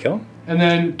 You're not going to kill him? And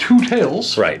then 2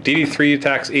 tails. Right. DD3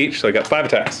 attacks each, so I got 5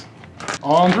 attacks.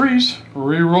 On 3s.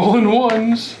 Re-rolling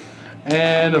 1s.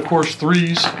 And of course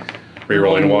 3s.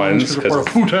 Re-rolling 1s. Because we're part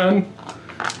of Futan.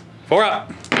 4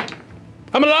 up.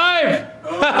 I'm alive!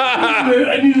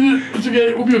 I needed it. It's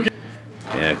okay. We'll be okay.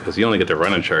 Yeah, because you only get to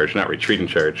run in charge, not retreat in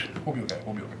charge. We'll be okay.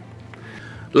 We'll be okay.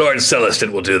 Lord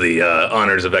Celestin will do the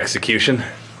honors of execution.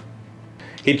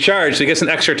 He charged, so he gets an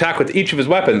extra attack with each of his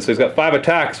weapons. So he's got 5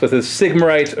 attacks with his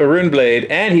Sigmarite Rune Blade,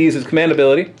 and he uses command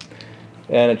ability.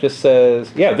 And it just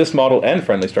says, yeah, this model and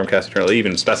friendly Stormcast Eternals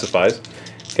even specifies.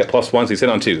 Get +1s, he's hit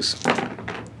on 2s.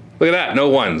 Look at that, no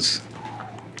 1s.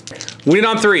 Wounded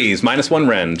on 3s, -1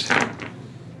 rend.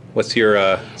 What's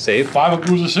your save? 5 up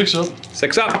goes a 6 up.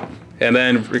 6 up. And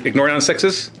then ignoring on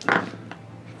 6s.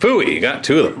 Phooey, you got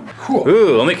 2 of them. Cool.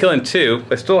 Ooh, only killing 2.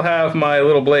 I still have my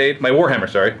little blade, my Warhammer,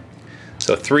 sorry.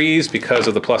 So 3s because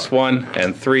of the +1,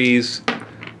 and 3s.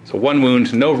 So 1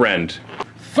 wound, no rend.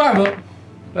 5 up.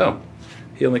 Oh,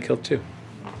 he only killed 2.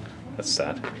 That's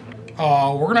sad.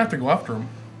 We're gonna have to go after him.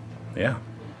 Yeah.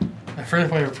 I forget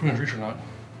if I have 2-inch reach or not.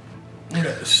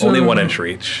 Okay, so Only 1-inch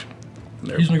reach.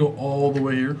 There. He's gonna go all the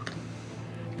way here.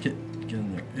 Get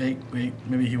in there. Hey, wait,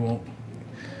 maybe he won't.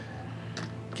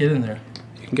 Get in there.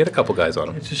 You can get a couple guys on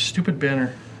him. It's a stupid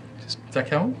banner. Does that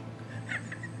count?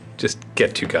 Just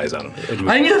get 2 guys on him.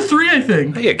 I can get 3, I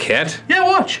think. No, you can't. Yeah,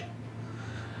 watch.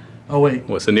 Oh wait,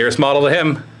 What's the nearest model to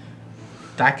him?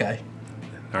 that guy.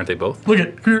 Aren't they both? Look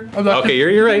at here. Okay,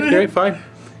 you're right. You're right. Fine.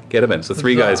 Get him in. So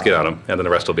 3 guys get on him, and then the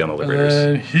rest will be on the liberators.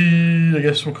 And he, I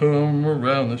guess, will come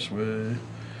around this way.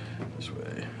 This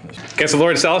way. This way. Against the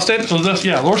Lord Celestin? So this,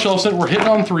 yeah, Lord Celestin, we're hitting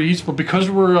on 3s, but because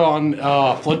we're on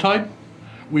Flood Tide,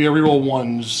 we reroll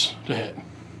 1s to hit.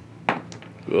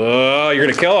 Oh, you're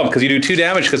gonna kill him because you do 2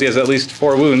 damage because he has at least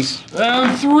 4 wounds.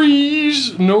 And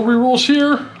 3s, no rerolls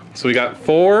here. So we got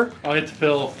 4. I get to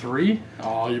fill 3.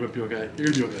 Oh, you might be okay. You're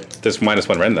gonna be okay. There's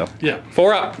 -1 rend though. Yeah.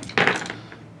 4 up.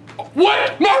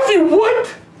 What? Matthew,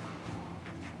 what?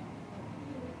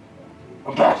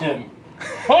 I'm back in.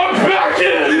 I'm back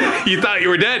in! You thought you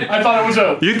were dead. I thought I was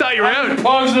out. You thought you were I'm out.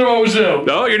 positive I was out.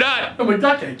 No, you're not. I'm like,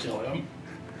 that can't kill him.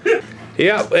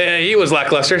 Yeah, he was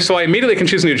lackluster, so I immediately can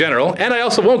choose a new general, and I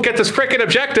also won't get this frickin'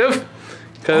 objective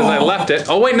because I left it.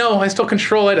 Oh wait, no, I still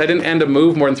control it. I didn't end a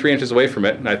move more than 3 inches away from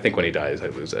it, and I think when he dies, I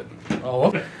lose it. Oh,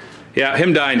 okay. Yeah,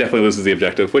 him dying definitely loses the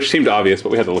objective, which seemed obvious,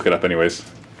 but we had to look it up anyways.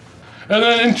 And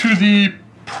then into the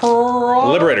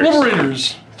Liberators.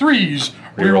 Liberators. 3s.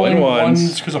 Rerolling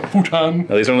 1s. because of Futan.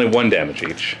 Now, these are only 1 damage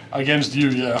each. Against you,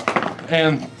 yeah.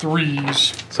 And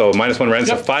 3s. So -1 rend,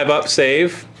 so 5 up,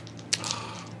 save.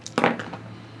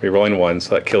 Rerolling 1,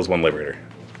 so that kills 1 Liberator.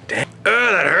 Damn.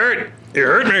 Oh, that hurt! You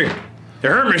hurt me! You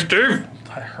hurt me, Steve!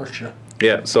 I hurt you.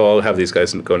 Yeah, so I'll have these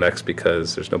guys go next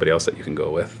because there's nobody else that you can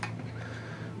go with.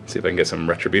 See if I can get some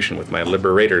retribution with my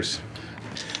Liberators.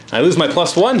 I lose my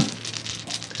 +1.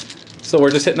 So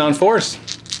we're just hitting on 4s.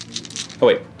 Oh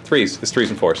wait, 3s. It's 3s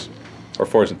and 4s. Or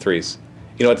 4s and 3s.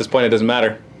 You know, at this point it doesn't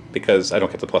matter because I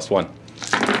don't get the +1.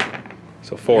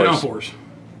 So 4s. Yeah, 4s.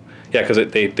 Yeah, because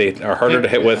they are harder to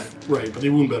hit with. Right, but they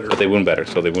wound better. But they wound better,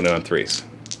 so they wound it on 3s.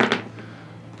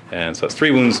 And so it's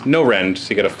 3 wounds, no rend, so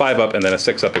you get a 5 up and then a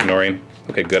 6 up ignoring.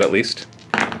 Okay, good at least.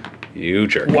 You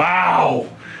jerk. Wow!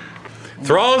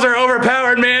 Thralls are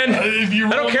overpowered, man! I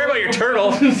don't care about your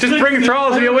turtle. Just bring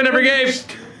Thralls and you'll win every game.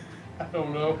 I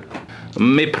don't know.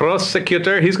 My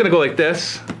prosecutor, he's gonna go like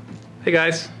this. Hey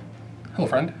guys. Hello,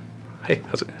 friend. Hey,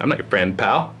 how's it? I'm not your friend,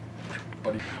 pal.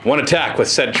 Buddy. 1 attack with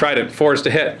said trident, 4s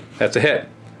to hit. That's a hit.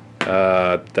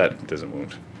 That doesn't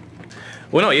wound.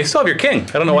 Well, no, you still have your king.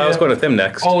 I don't know why I was going with him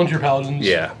next. All into your paladins.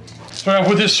 Yeah. Start off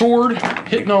with his sword,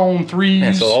 hitting on 3s.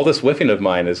 And so all this whiffing of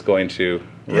mine is going to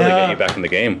really get you back in the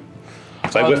game.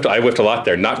 So I whiffed a lot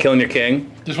there. Not killing your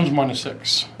king. This one's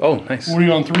 -6. Oh, nice.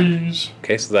 Wounding on 3s.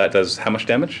 Okay, so that does how much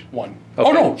damage? 1. Okay.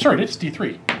 Oh no, sorry, it's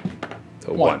D3.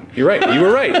 So 1. You're right. You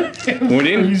were right.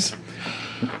 Wounding.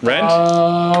 Rend.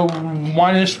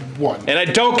 -1. And I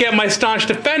don't get my staunch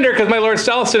defender because my Lord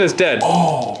Celestin is dead.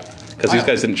 Oh. Because these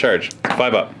guys didn't charge.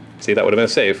 5 up. See, that would have been a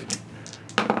save.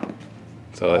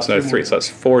 So that's another 3. So that's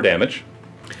 4 damage.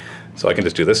 So I can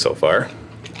just do this so far.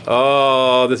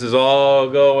 Oh, this is all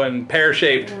going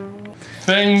pear-shaped.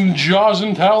 Fang, jaws,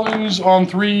 and talons on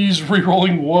 3s,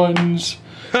 rerolling 1s.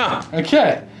 Huh.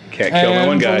 Okay. Can't kill my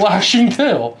one guy. And lashing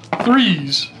tail,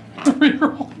 3s,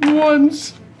 rerolling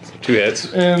 1s. So 2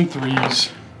 hits. And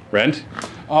 3s. Rend?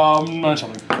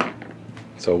 -something.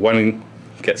 So 1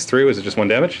 gets through. Is it just 1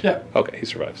 damage? Yeah. Okay, he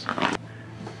survives.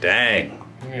 Dang.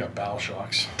 We got battle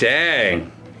shocks.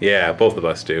 Dang. Yeah, both of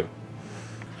us do.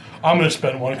 I'm going to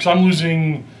spend 1 because I'm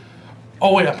losing...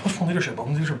 Oh wait, I'm +1 leadership.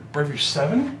 I'm losing bravery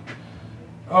 7?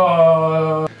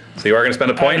 So you are going to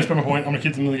spend a I'm point? going to spend a point. I'm going to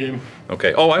keep them in the game.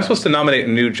 Okay. Oh, I'm supposed to nominate a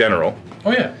new general.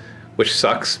 Oh yeah. Which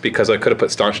sucks because I could have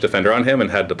put Staunch Defender on him and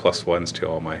had the +1s to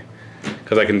all my...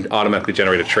 Because I can automatically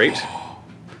generate a trait.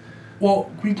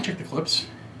 Well, we can check the clips.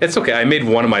 It's okay. I made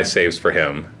one of my saves for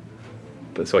him.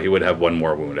 But so he would have 1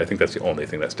 more wound. I think that's the only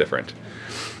thing that's different.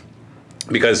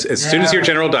 Because as soon as your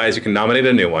general dies, you can nominate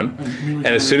a new one.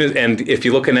 And if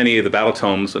you look in any of the battle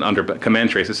tomes and under command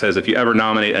traits, it says if you ever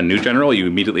nominate a new general, you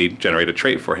immediately generate a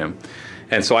trait for him.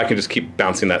 And so I can just keep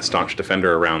bouncing that Staunch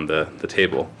Defender around the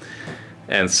table.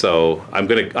 And so I'm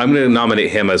gonna nominate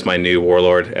him as my new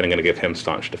warlord, and I'm gonna give him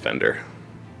Staunch Defender.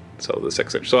 So the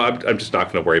 6-inch. So I'm just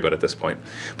not going to worry about it at this point.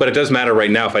 But it does matter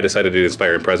right now if I decide to do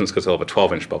Inspiring Presence because they'll have a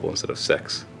 12-inch bubble instead of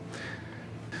 6.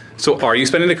 So are you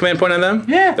spending a command point on them?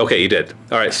 Yeah. Okay, you did.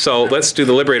 All right, so let's do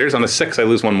the Liberators. On the 6, I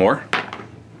lose 1 more.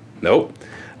 Nope.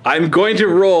 I'm going to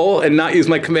roll and not use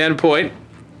my command point.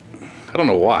 I don't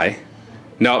know why.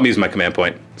 No, I'm using my command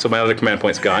point. So my other command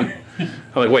point's gone. I'm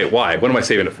like, wait, why? What am I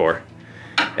saving it for?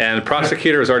 And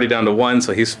Prosecutor is already down to 1,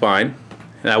 so he's fine.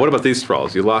 Now, what about these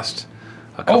Thralls? You lost...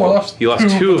 Oh, I lost you lost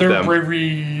 2 of them.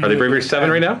 Bravery, are they bravery 7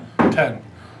 right now? 10.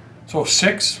 So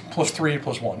 6 + 3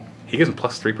 + 1. He gives him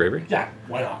 +3 bravery? Yeah,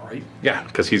 why not, right? Yeah,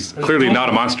 because he's clearly not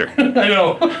a monster. I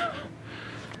know.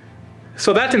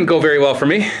 So that didn't go very well for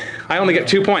me. I only get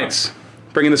 2 points,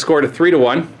 bringing the score to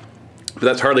 3-1. But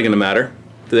that's hardly going to matter.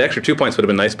 The extra 2 points would have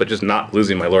been nice, but just not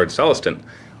losing my Lord Celestin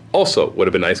also would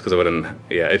have been nice because I wouldn't.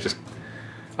 Yeah,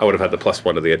 I would have had the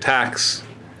 +1 to the attacks.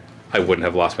 I wouldn't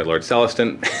have lost my Lord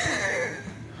Celestin.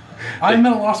 I'm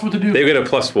at a loss what to do. They would have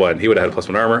 +1. He would have had a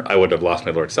 +1 armor. I wouldn't have lost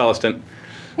my Lord Celestin.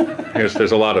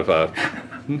 There's a lot of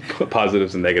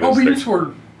positives and negatives. Oh, but you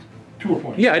scored 2 more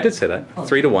points. Yeah, I did say that. Oh.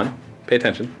 3-1. Pay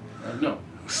attention. No.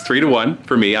 It's 3-1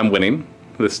 for me. I'm winning.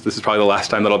 This is probably the last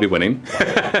time that I'll be winning.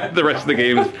 The rest of the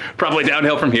game is probably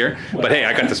downhill from here. But hey,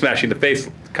 I got to smash you in the face,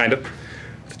 kind of.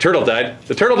 The turtle died.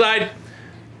 The turtle died.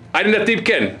 Idoneth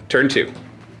Deepkin. Turn 2.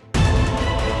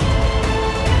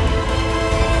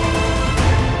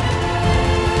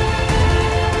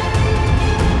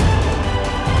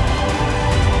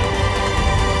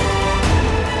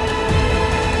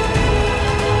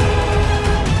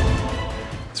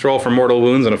 Let's roll for mortal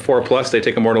wounds. On a 4+, they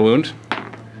take a mortal wound.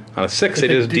 On a 6, they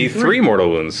do D3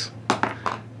 mortal wounds.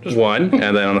 Just 1,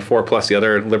 and then on a 4+, the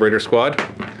other Liberator squad,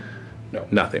 no,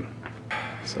 nothing.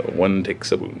 So 1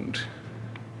 takes a wound.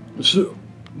 So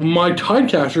my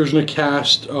Tidecaster is going to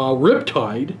cast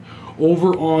Riptide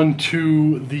over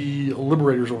onto the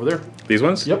Liberators over there. These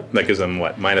ones? Yep. That gives them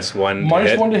what? -1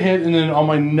 Minus 1 to hit, and then on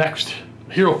my next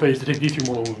hero phase to take D3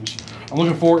 mortal wounds. I'm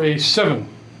looking for a 7.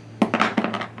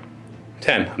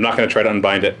 10. I'm not going to try to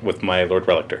unbind it with my Lord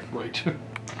Relictor. Right.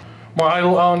 My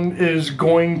Eidolon is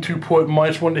going to put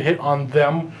 -1 to hit on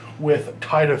them with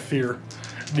Tide of Fear,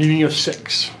 needing a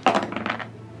 6.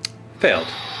 Failed.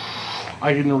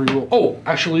 I can reroll. Oh,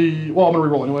 actually, well, I'm going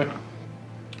to reroll anyway.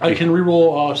 I can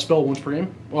reroll spell once per game,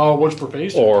 once per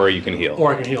phase. Or you can heal.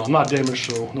 Or I can heal. I'm not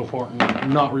damaged, so no point in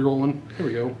not rerolling. Here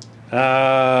we go.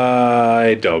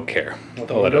 I don't care.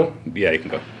 I'll let go? Yeah, you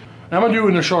can go. Now I'm going to do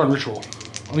an Ashard ritual.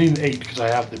 I need an 8 because I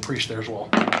have the priest there as well.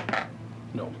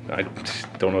 No. I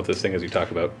don't know what this thing is you talk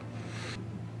about.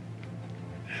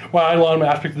 My Eidolon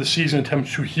aspect of the season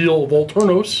attempts to heal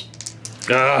Volturnos.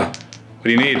 What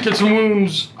do you need? Get some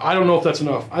wounds. I don't know if that's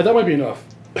enough. That might be enough.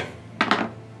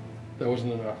 That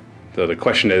wasn't enough. So the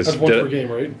question is... That's once per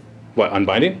game, right? What,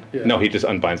 unbinding? Yeah. No, he just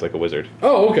unbinds like a wizard.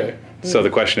 Oh, okay. So the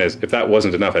question is, if that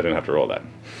wasn't enough, I didn't have to roll that.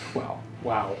 Wow.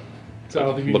 Wow. So I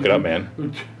don't think Look it up, man.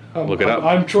 Look it up.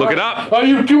 I'm trying. Look it up. Oh,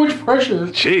 you have too much pressure.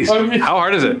 Jeez. I mean, How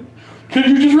hard is it? Can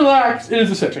you just relax? It is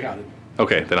a 6. I got it.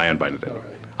 Okay, then I unbinded it.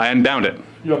 Okay. I unbound it.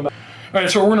 All right,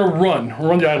 so we're going to run. We'll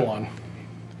run the Eidolon.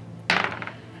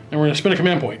 And we're going to spin a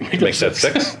command point. Makes that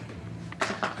 6.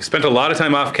 I spent a lot of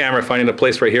time off camera finding a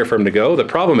place right here for him to go. The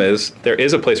problem is, there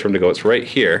is a place for him to go. It's right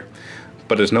here,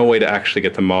 but there's no way to actually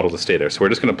get the model to stay there. So we're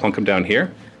just going to plunk him down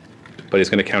here, but he's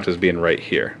going to count as being right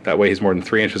here. That way he's more than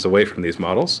 3 inches away from these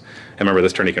models. And remember,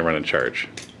 this turn he can run and charge.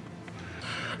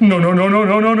 No, no, no, no,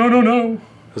 no, no, no, no, no.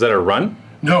 Was that a run?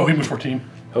 No, he was 14.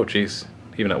 Oh, jeez.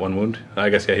 Even at 1 wound? I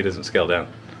guess, yeah, he doesn't scale down.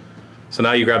 So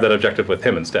now you grab that objective with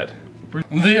him instead.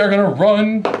 They are going to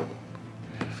run.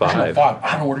 5. 5.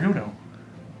 I don't know where to go now.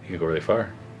 You can go really far.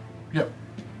 Yep.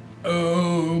 It's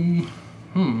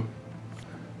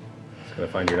going to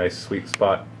find your nice sweet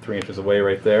spot 3 inches away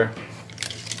right there.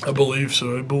 I believe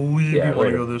so. I believe Yeah, you want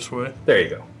right. to go this way. There you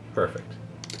go. Perfect.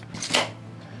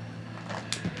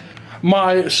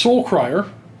 My Soul Crier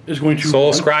is going to...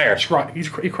 Soul run.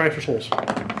 Scryer. He cries for souls.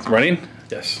 It's running.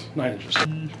 Yes, 9 inches.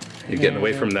 You're getting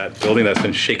away from that building that's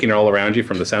been shaking all around you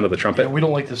from the sound of the trumpet. Yeah, we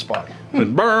don't like this spot.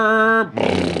 Brr.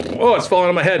 Oh, it's falling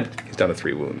on my head. He's down to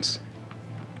 3 wounds.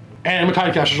 And my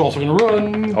Tidecaster is also going to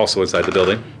run. Also inside the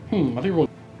building. I think we're...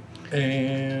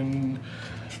 And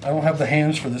I don't have the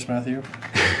hands for this, Matthew.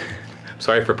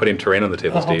 Sorry for putting terrain on the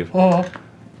table, Steve. Oh.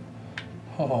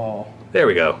 There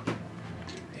we go.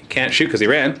 He can't shoot because he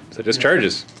ran, so it just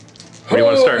charges. Where do you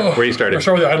want to start? Where are you starting? I'll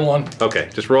start with the Eidolon. Okay,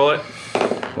 just roll it.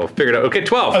 We'll figure it out. Okay,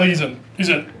 12. I think he's in. He's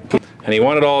in. And he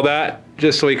wanted all that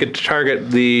just so he could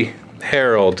target the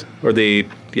Herald, or the,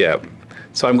 yeah.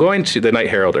 So I'm going to the Knight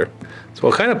Heralder. So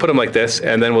we'll kind of put him like this,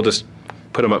 and then we'll just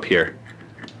put him up here.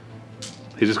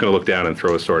 He's just going to look down and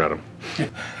throw his sword at him.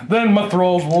 Then my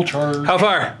thralls will charge. How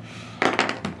far?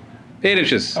 8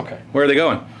 inches. Okay. Where are they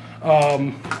going?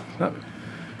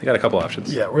 They got a couple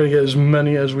options. Yeah, we're going to get as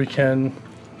many as we can.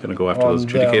 Gonna go after those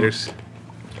adjudicators.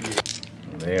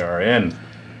 They are in.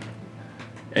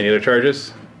 Any other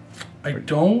charges? I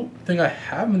don't think I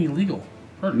have any legal.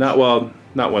 Not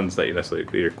ones that you necessarily,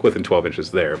 you're within 12 inches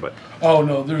there, but Oh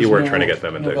no, there's you weren't trying to get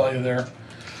them into no value there.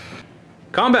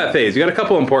 combat phase. You got a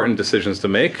couple important decisions to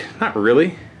make. Not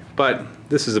really, but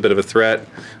this is a bit of a threat.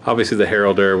 Obviously, the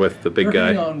Heralder with the big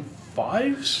They're guy. on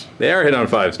 5s? They are hit on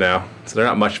 5s now, so they're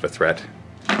not much of a threat.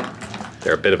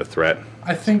 They're a bit of a threat.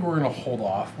 I think we're going to hold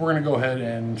off. We're going to go ahead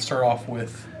and start off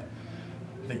with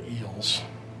the eels.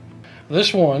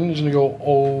 This one is going to go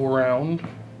all around.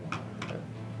 I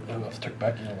don't know if it took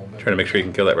back in a little bit. Trying to make sure you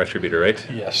can kill that Retributor, right?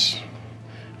 Yes.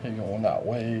 You're going that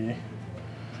way.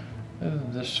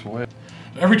 This way.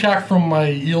 Every attack from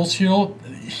my eels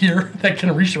here that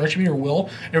can reach the Retributor will.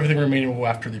 Everything remaining will go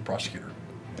after the Prosecutor.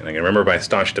 And I'm going to remember my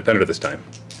staunch defender this time.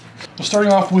 Well,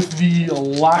 starting off with the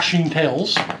Lashing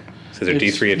Tails. So they're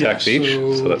D3 attacks yes,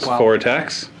 each, so that's 4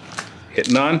 attacks.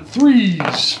 Hitting on.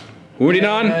 3s. Wounding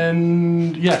on.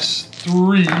 And yes,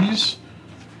 3s.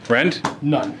 Rend.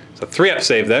 None. So 3-up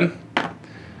save then.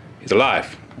 He's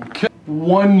alive. Okay.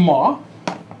 1 Maw.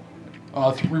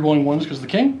 3 rolling 1s because of the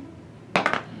king.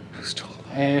 Who's still alive?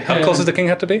 And How close does the king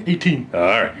have to be? 18.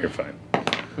 Alright, you're fine.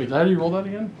 Wait, did I already roll that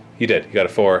again? You did. You got a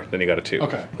 4, then you got a 2.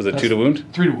 Okay. Was it 2 to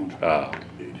wound? 3 to wound. Oh.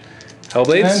 And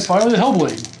Hellblades? finally the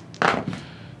Hellblade.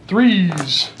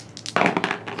 3s.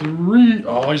 3.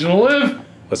 Oh, he's gonna live.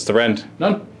 What's the rend?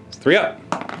 None. 3-up.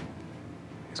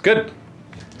 He's good.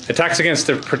 Attacks against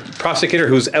the prosecutor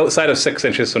who's outside of 6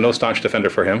 inches, so no staunch defender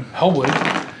for him. Hellblade.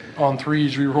 On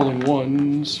 3s, re-rolling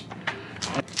 1s.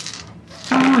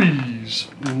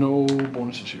 3s. No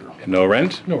bonuses here. No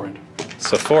rend. No rend.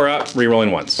 So 4-up, re-rolling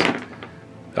 1s.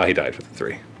 Oh, he died with the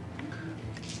 3.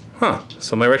 Huh,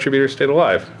 so my Retributor stayed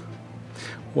alive.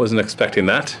 Wasn't expecting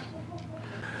that.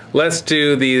 Let's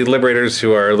do the Liberators,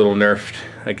 who are a little nerfed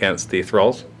against the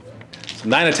Thralls. So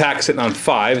 9 attacks sitting on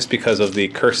 5s because of the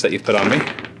curse that you've put on me.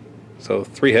 So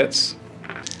 3 hits.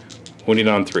 Wounding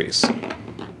on 3s.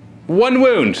 1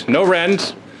 wound, no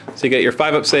rend. So you get your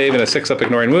 5-up save and a 6-up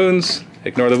ignoring wounds.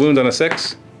 Ignore the wounds on a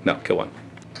 6. No, kill 1.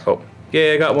 Oh,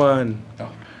 yeah, I got 1.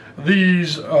 Oh.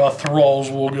 These Thralls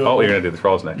will go... Oh, you're going to do the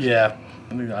Thralls next. Yeah. I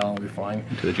think that'll be fine.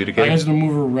 To the Adjudicator. I'm going to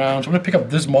move around. So I'm going to pick up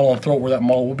this model and throw it where that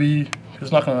model will be.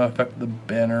 It's not going to affect the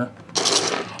banner.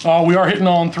 We are hitting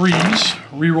on 3s,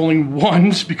 re-rolling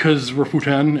 1s because we're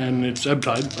Futan and it's ebb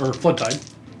tide, or flood tide.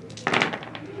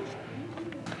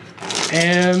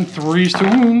 And 3s to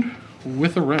wound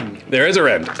with a rend. There is a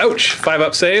rend. Ouch!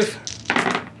 5-up save.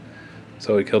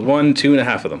 So we killed 1,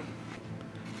 2.5 of them.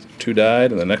 So 2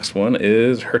 died, and the next one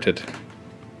is hurted.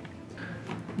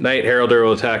 Knight Heralder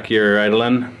will attack your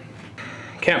Eidolon.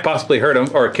 Can't possibly hurt him,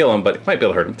 or kill him, but might be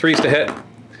able to hurt him. 3s to hit,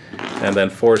 and then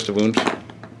 4s to wound.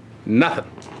 Nothing.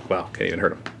 Wow, can't even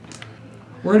hurt him.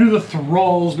 We're going to do the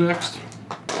Thralls next.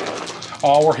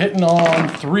 We're hitting on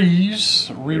 3s.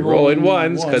 Rolling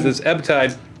 1s, because it's ebb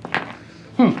tide.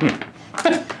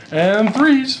 And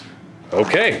 3s.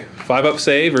 Okay, 5-up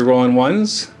save, re-rolling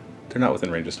 1s. They're not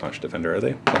within range of Staunch Defender, are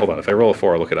they? Oh, hold on, if I roll a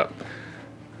 4, I'll look it up.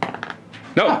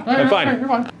 No, I'm fine. You're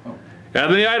fine. Oh.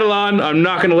 And the Eidolon, I'm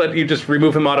not going to let you just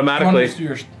remove him automatically.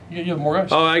 You have more guys.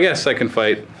 Oh, I guess I can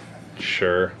fight.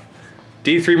 Sure.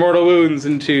 D3 mortal wounds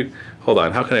into... Hold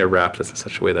on, how can I wrap this in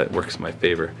such a way that works in my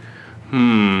favor?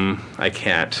 I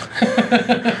can't.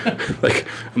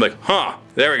 I'm like, huh,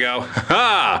 there we go.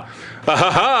 Ha! Ha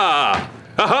ha ha!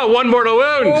 Ha ha! 1 mortal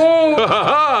wound! Oh. Ha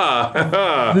ha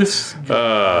ha! This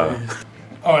guy.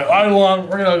 Alright, Eidolon,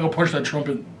 we're gonna go push that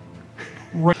trumpet.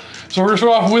 Right. So we're gonna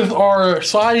start off with our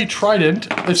Psi Trident.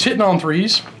 It's hitting on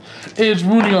 3s. It's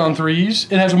wounding on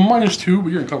 3s. It has a -2,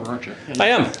 but you're in cover, aren't you? I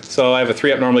am. So I have a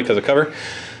 3-up normally because of cover.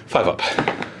 5-up.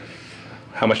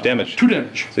 How much damage? 2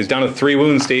 damage. So he's down to 3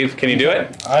 wounds, Steve. Can you do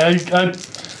it?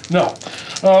 No.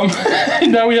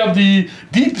 Now we have the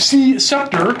Deep Sea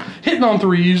Scepter, hitting on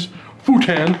 3s,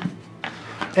 Futan.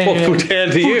 Well,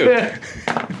 Futan to you.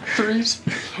 3s,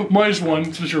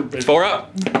 -1, since you're basically...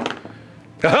 4-up.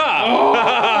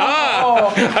 Ha-ha!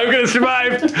 Oh. I'm gonna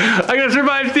survive! I'm gonna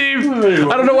survive, Steve!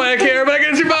 I don't know why I care, but I'm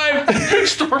gonna survive!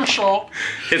 Storm Shaw.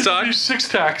 It's on. 6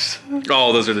 attacks.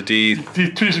 Oh, those are the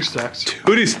 2d6 attacks.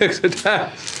 2d6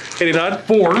 attacks. Hitting on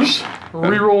 4s.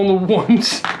 Rerolling the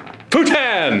 1s.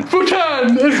 Futan! Futan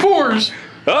and 4s.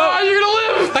 Oh, you're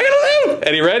gonna live! I'm gonna live!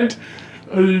 Any rend?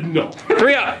 No.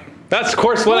 3-up. That's of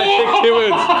course when I take 2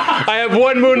 wounds. I have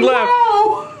 1 wound left.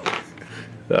 Whoa.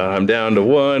 I'm down to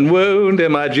 1 wound,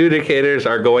 and my Adjudicators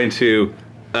are going to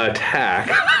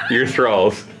attack your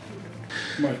Thralls.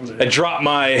 I drop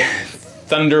my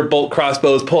Thunderbolt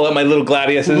crossbows, pull out my little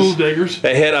Gladiuses. Little daggers.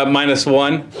 I hit a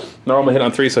 -1. Normal hit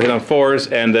on 3, so I hit on 4s,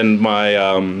 and then my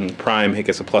Prime hit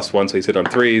gets a +1, so he's hit on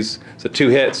 3s. So 2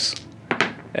 hits,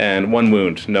 and 1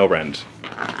 wound, no rend.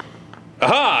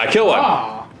 Aha! I kill 1.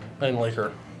 Ah! I didn't like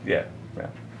her. Yeah.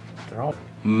 They're all...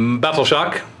 Battle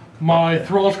Shock. My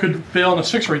Thralls could fail on a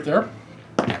 6 right there.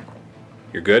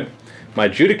 You're good. My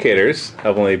Adjudicators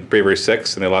have only Bravery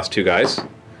 6, and they lost 2 guys.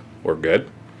 We're good.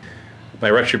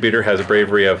 My Retributor has a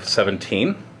Bravery of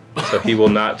 17, so he will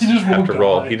not have to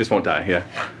roll. He just won't die, yeah.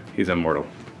 He's immortal.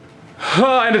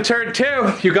 Oh, and a turn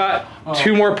 2. You got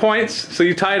 2 more points, so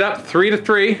you tied up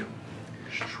 3-3.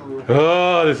 True.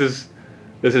 Oh,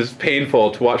 this is painful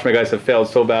to watch my guys have failed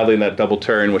so badly in that double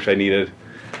turn, which I needed.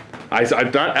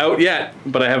 I'm not out yet,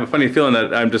 but I have a funny feeling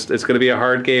that it's going to be a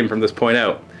hard game from this point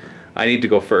out. I need to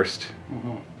go first.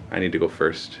 I need to go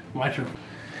first. My turn.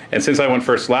 And since I went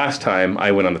first last time,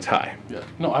 I went on the tie. Yeah.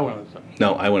 No, I went on the tie.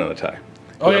 No, I went on the tie.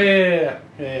 Oh, yeah.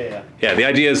 Yeah, the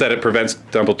idea is that it prevents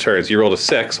double turns. You rolled a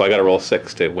 6, so I got to roll a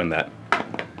 6 to win that.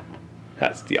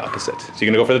 That's the opposite. So you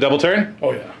going to go for the double turn?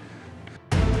 Oh, yeah.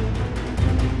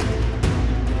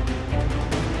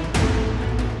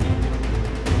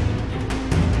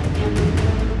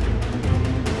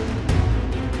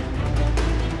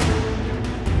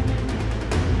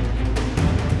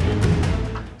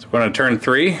 We're on turn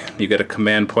 3. You get a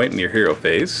command point in your hero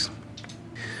phase.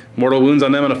 Mortal wounds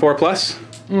on them on a 4+.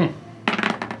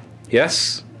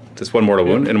 Yes, just 1 mortal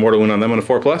wound, and a mortal wound on them on a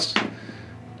 4+.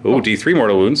 Ooh, D3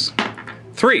 mortal wounds.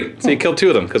 3. So you killed 2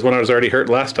 of them because 1 was already hurt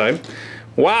last time.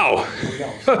 Wow.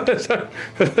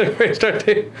 Great start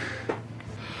to.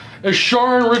 A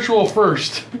Sharn ritual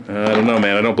first. I don't know,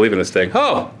 man. I don't believe in this thing.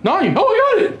 Oh, 9. Oh, I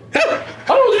got it. I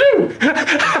don't know what to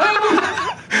do.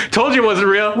 told you it wasn't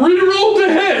real. Reroll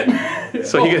to hit.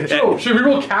 So he gets, so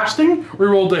reroll casting,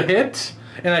 reroll the hit,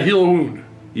 and I heal a wound.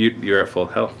 You're at full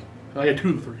health. I get 2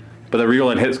 of the 3. But the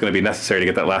reroll and hit is going to be necessary to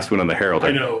get that last wound on the Herald.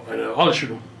 I know. I'll just shoot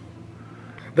him.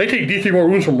 They take D3 more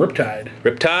wounds from Riptide.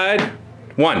 Riptide,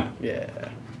 1. Yeah.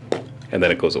 And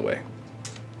then it goes away.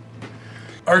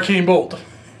 Arcane Bolt.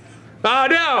 Oh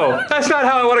no! That's not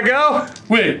how I want to go!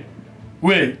 Wait.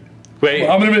 Wait.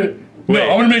 I'm gonna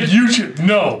make you shoot.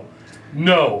 No.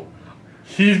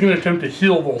 He's gonna attempt to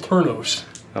heal Volturnos.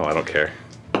 Oh, I don't care.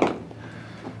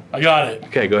 I got it.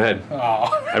 Okay, go ahead. Oh.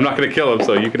 I'm not going to kill him,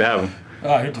 so you can have him.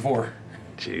 I hit the 4.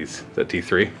 Jeez, is that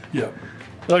D3? Yep.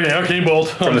 Okay, Arcane Bolt.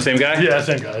 From the same guy? Yeah,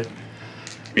 same guy.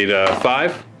 Need a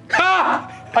 5?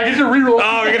 Ha! I get to reroll.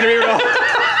 Oh, we get to reroll.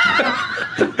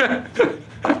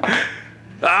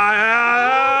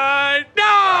 No!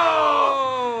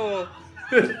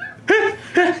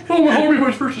 Oh, my homie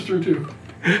went first this turn, too.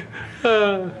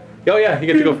 Oh, yeah, you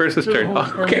get to go first this turn. Oh,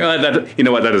 okay, you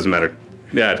know what? That doesn't matter.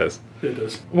 Yeah, it does. It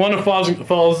does. One of Falls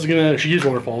is gonna. She is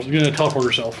one of Falls. Is gonna teleport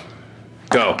herself.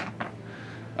 Go.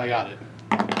 I got it.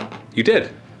 You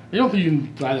did. You don't think you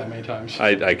can die that many times.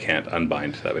 I can't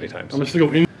unbind that many times. I'm just gonna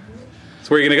go in.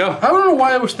 So where are you gonna go? I don't know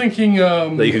why I was thinking.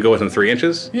 That you can go within 3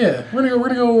 inches? Yeah, we're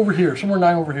gonna go over here. Somewhere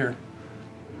 9 over here.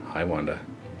 Hi, Wanda.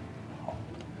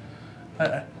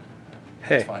 Hey.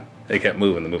 Hey. Fine. They can't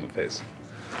move in the movement phase.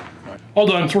 All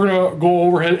done. So we're gonna go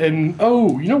overhead and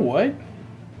you know what?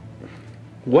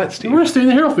 What, Steve? We're gonna stay in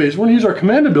the hero phase. We're gonna use our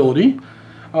command ability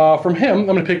from him. I'm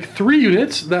gonna pick 3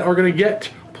 units that are gonna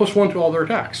get +1 to all their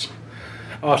attacks.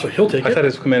 So he'll take it. I thought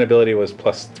his command ability was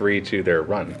 +3 to their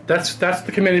run. That's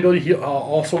the command ability he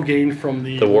also gained from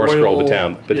the War Royal, Scroll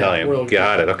Battalion. Yeah, Royal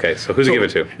Got it. Okay, so who's he give it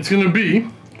to? It's gonna be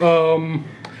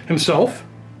himself,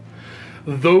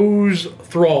 those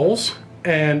thralls,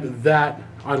 and that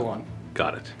Eidolon.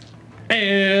 Got it.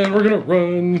 And we're gonna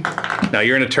run. Now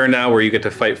you're in a turn now where you get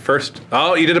to fight first.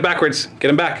 Oh, you did it backwards. Get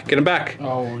him back. Get him back.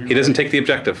 Oh, he doesn't take the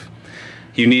objective.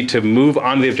 You need to move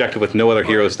on the objective with no other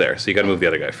heroes there. So you got to move the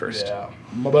other guy first. Yeah,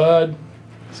 my bad.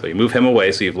 So you move him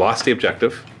away. So you've lost the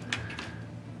objective.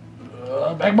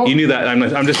 Backbone. You knew that.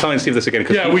 I'm just telling Steve this again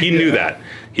because he knew that.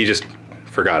 He just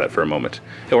forgot it for a moment.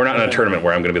 And we're not in a tournament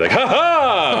where I'm going to be like, ha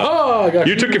ha!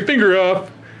 You took your finger off.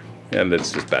 And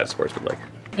it's just bad sportsmanlike.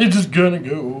 It's just gonna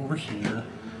go over here.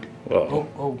 Whoa.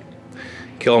 Oh.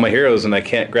 Kill all my heroes and I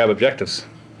can't grab objectives.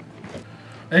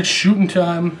 It's shooting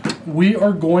time. We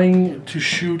are going to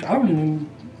shoot. I don't even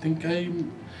think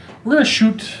we're gonna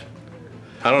shoot.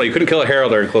 I don't know. You couldn't kill a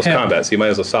herald in close combat, so you might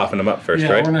as well soften him up first,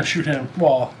 yeah, right? We're gonna shoot him.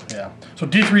 Well, yeah. So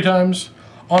D3 times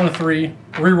on a 3,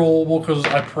 rerollable because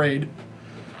I prayed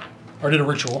or did a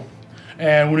ritual,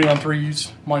 and wounding on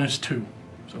 3s -2,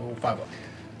 so 5 up.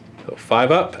 So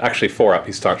 5 up, actually 4 up.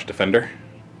 He's staunch defender.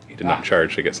 He did not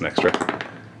charge, so he gets an extra.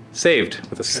 Saved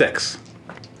with a 6.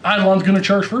 Eidolon's gonna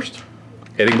charge first.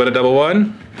 Anything but a double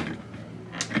 1.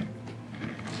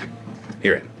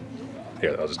 Here it.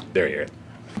 Here, there you it.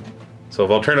 So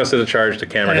Volturnos did a charge to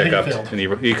camera hiccup, and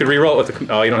you could re-roll it with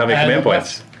the. Oh, you don't have any command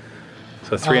points.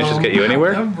 So 3 inches get you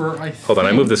anywhere? Hold on,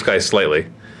 I moved this guy slightly.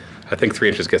 I think 3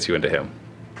 inches gets you into him.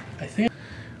 I think.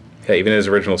 Yeah, even in his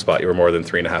original spot, you were more than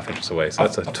 3.5 inches away. So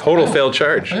that's a total failed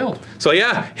charge. So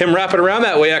yeah, him wrapping around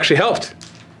that way actually helped.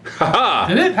 Ha-ha!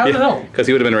 Did it? How did it help? Because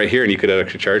he would have been right here and you could have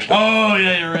actually charged him. Oh,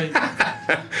 yeah, you're right.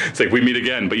 It's like, we meet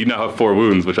again, but you now have 4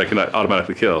 wounds, which I cannot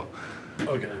automatically kill.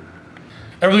 Okay.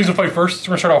 Everything's gonna fight first.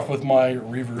 So we're gonna start off with my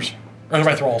Reavers. Or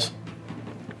my Thralls.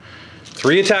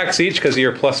 3 attacks each because of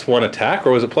your +1 attack,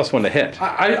 or was it +1 to hit?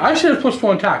 I said it's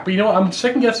 +1 attack, but you know what? I'm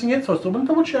second guessing it, so I'm still gonna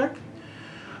double check.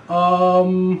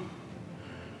 +1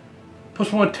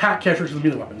 attack catchers with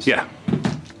melee weapons. Yeah.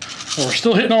 Well, we're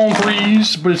still hitting on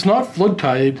 3s, but it's not Flood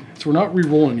Tide, so we're not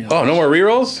re-rolling yet. Oh, no more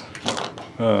rerolls?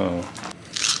 Oh.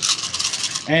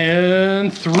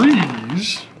 And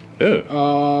 3s. Ew.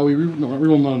 We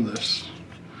re-roll none of this.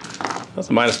 That's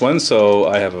a -1, so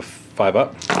I have a 5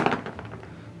 up.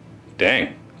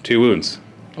 Dang. 2 wounds.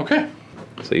 Okay.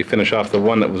 So you finish off the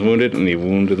one that was wounded, and you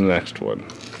wounded the next one.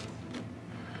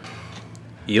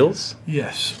 Eels?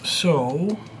 Yes,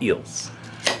 so Eels.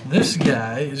 this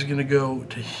guy is going to go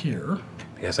to here.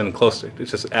 He has something close to it.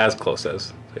 It's just as close as.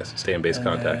 So he has to stay in base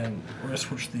contact. And we're going to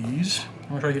switch these. I'm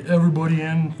going to try to get everybody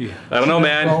in. Yeah. I don't know,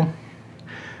 man.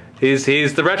 He's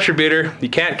the Retributor. You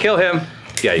can't kill him.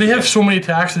 Yeah. They have so many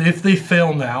attacks that if they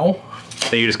fail now...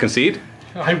 Then you just concede?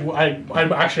 I might.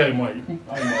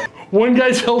 One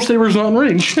guy's Hell Saber's not in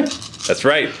range. That's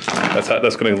right.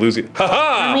 That's going to lose you.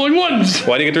 Ha-ha! Rolling 1s!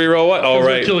 Why do you get to reroll what? Oh,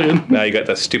 right. Killian. Now you got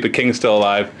that stupid king still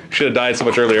alive. Should have died so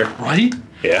much earlier. Right?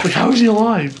 Yeah. Like, how is he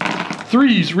alive?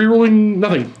 3s, rerolling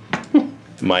nothing.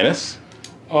 Minus?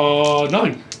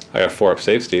 Nothing. I got 4 up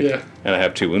save, Steve. Yeah. And I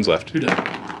have 2 wounds left. You're dead.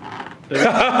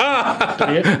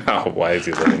 Oh, why is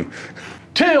he living?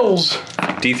 Tails!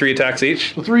 D3 attacks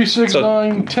each. So 3, 6, So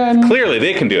 9, 10. Clearly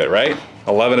they can do it, right?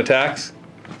 11 attacks.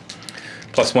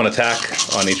 Plus 1 attack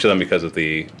on each of them because of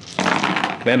the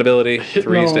command ability.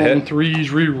 Hitting 3s to hit.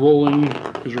 3s, re-rolling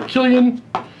because we're killing.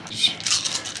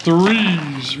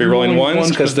 3s. Re-rolling 1s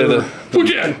because they're the...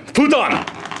 Futan!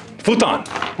 Futon!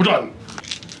 We're done.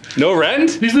 No rend?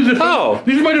 These are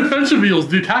my defensive eels.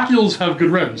 The attack eels have good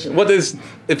rends. What is...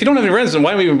 If you don't have any rends, then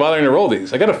why am I even bothering to roll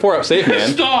these? I got a 4 up save, man.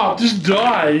 Stop! Just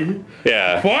die!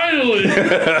 Yeah. Finally!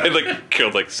 I like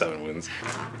killed like 7 wounds.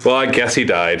 Well, I guess he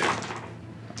died.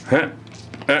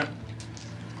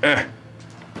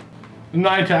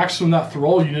 9 attacks from that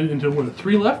thrall unit into what,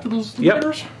 3 left of those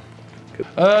letters?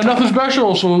 Nothing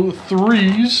special, so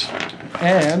 3s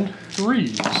and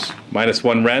 3s. Minus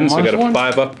 1 rend, so I got a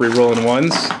 5 up, re-rolling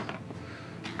 1s.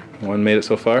 1 made it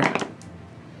so far.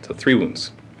 So 3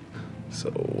 wounds. So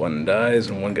 1 dies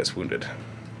and 1 gets wounded.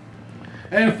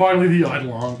 And finally the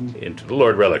Eidolon. Into the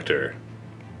Lord Relictor.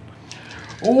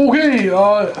 Okay,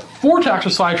 4 attacks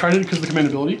with Side-Trident because of the command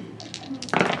ability.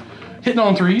 Hitting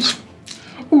on 3s.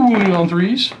 Wounding on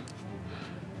 3s.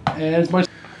 And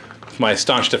my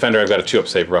staunch defender, I've got a 2 up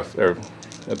save,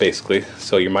 basically.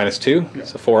 So you're minus 2,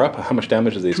 so 4 up. How much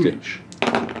damage do these do?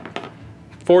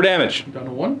 4 damage. Down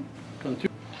to 1, down to 2.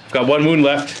 I've got 1 wound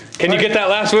left. Can you get that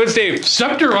last wound, Steve?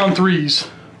 Scepter on 3s.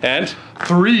 And?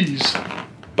 3s.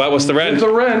 But what's the rend? It's a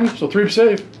rend, so 3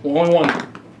 save. Only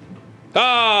 1.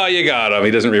 Oh, you got him.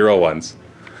 He doesn't reroll 1s.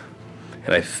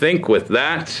 And I think with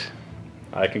that,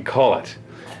 I can call it.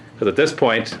 Because at this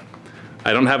point,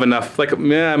 I don't have enough, like,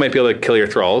 I might be able to kill your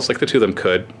thralls, like the 2 of them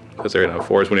could, because they're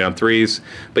 4s when you're on 3s,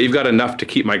 but you've got enough to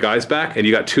keep my guys back, and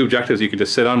you got 2 objectives you can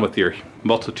just sit on with your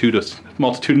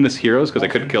multitudinous heroes, because I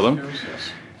couldn't kill them,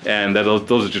 and those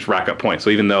will just rack up points. So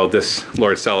even though this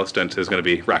Lord Celestant is going to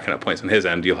be racking up points on his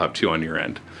end, you'll have 2 on your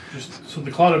end. So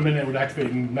the Cloud of Midnight would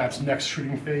activate in Matt's next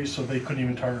shooting phase, so they couldn't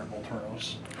even target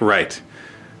Volturnos. Right.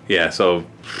 Yeah, so,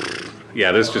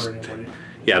 yeah, there's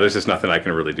just nothing I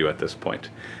can really do at this point.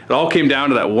 It all came down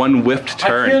to that 1 whiffed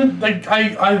turn.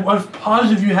 I was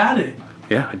positive you had it.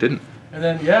 Yeah, I didn't. And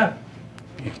then, yeah.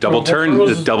 Double turn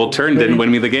didn't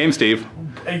win me the game, Steve.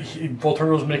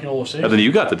 Volturno's making all the saves. And then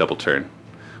you got the double turn.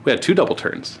 We had 2 double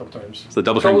turns. Double turns. So the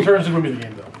double turns didn't win me the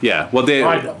game, though. Yeah, well,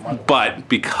 but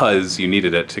because you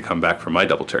needed it to come back from my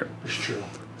double turn. It's true.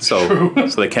 So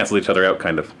they cancel each other out,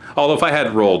 kind of. Although if I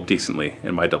had rolled decently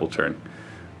in my double turn,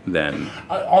 then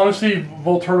honestly,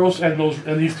 Volturnos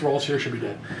and these thralls here should be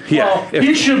dead. Yeah, well,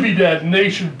 he should be dead, and they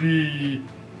should be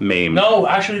maimed. No,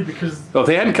 actually, because if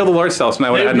they hadn't killed the Lord Celestin,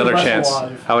 I would have had another chance.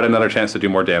 I would have another chance to do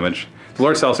more damage. The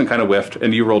Lord Celestin kind of whiffed,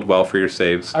 and you rolled well for your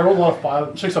saves. I rolled a lot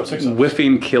of 6 up.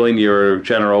 Whiffing, killing your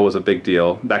general was a big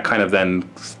deal. That kind of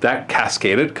that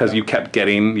cascaded because you kept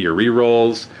getting your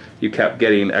rerolls. You kept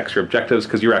getting extra objectives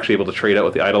because you were actually able to trade out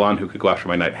with the Eidolon, who could go after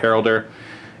my Knight Heralder.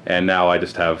 And now I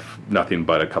just have nothing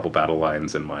but a couple battle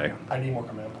lines in my... I need more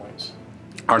command points.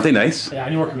 Aren't they nice? Yeah, I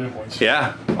need more command points.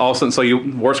 Yeah. All of a sudden, so you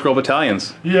War Scroll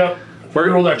battalions. Yeah.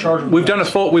 Roll that charge. We've done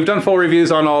full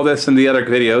reviews on all this in the other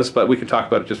videos, but we can talk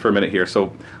about it just for a minute here.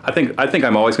 So I think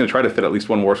I'm always going to try to fit at least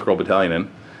 1 War Scroll battalion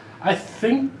in. I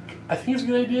think it's a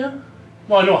good idea.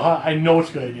 Well, I know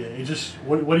it's a good idea. It's just,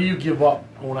 what do you give up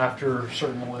going after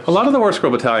certain lists? A lot of the War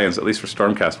Scroll battalions, at least for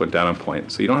Stormcast, went down on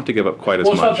point, so you don't have to give up quite as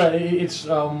much. Well, it's not that. It's,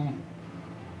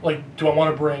 like, do I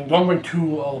want to bring 2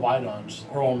 Leviatans,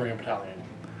 or do I want to bring a battalion?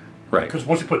 Right. Because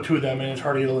once you put 2 of them in, it's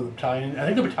hard to get a battalion. I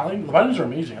think the Leviatans are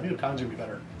amazing. I think the battalions are going to be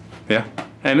better. Yeah.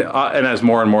 And as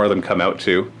more and more of them come out,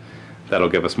 too, that'll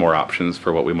give us more options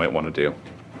for what we might want to do.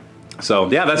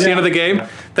 So, yeah, that's the end of the game.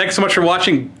 Thanks so much for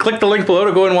watching. Click the link below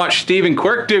to go and watch Steve and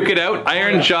Quirk duke it out.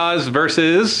 Iron Jaws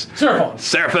versus...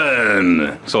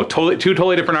 Seraphon. So, 2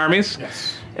 totally different armies.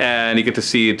 Yes. And you get to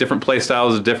see different play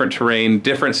styles, different terrain,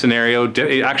 different scenario.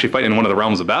 Actually fighting in one of the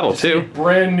realms of battle, too.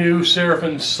 Brand new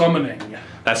Seraphon summoning.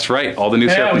 That's right, all the new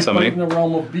Seraphon summoning. In the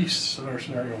realm of beasts in our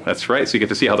scenario. That's right, so you get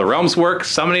to see how the realms work,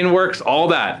 summoning works, all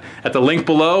that at the link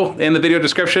below in the video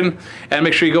description. And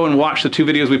make sure you go and watch the 2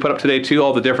 videos we put up today too,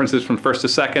 all the differences from first to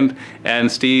second,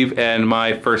 and Steve and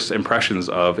my first impressions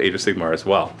of Age of Sigmar as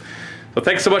well. So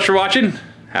thanks so much for watching.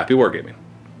 Happy wargaming.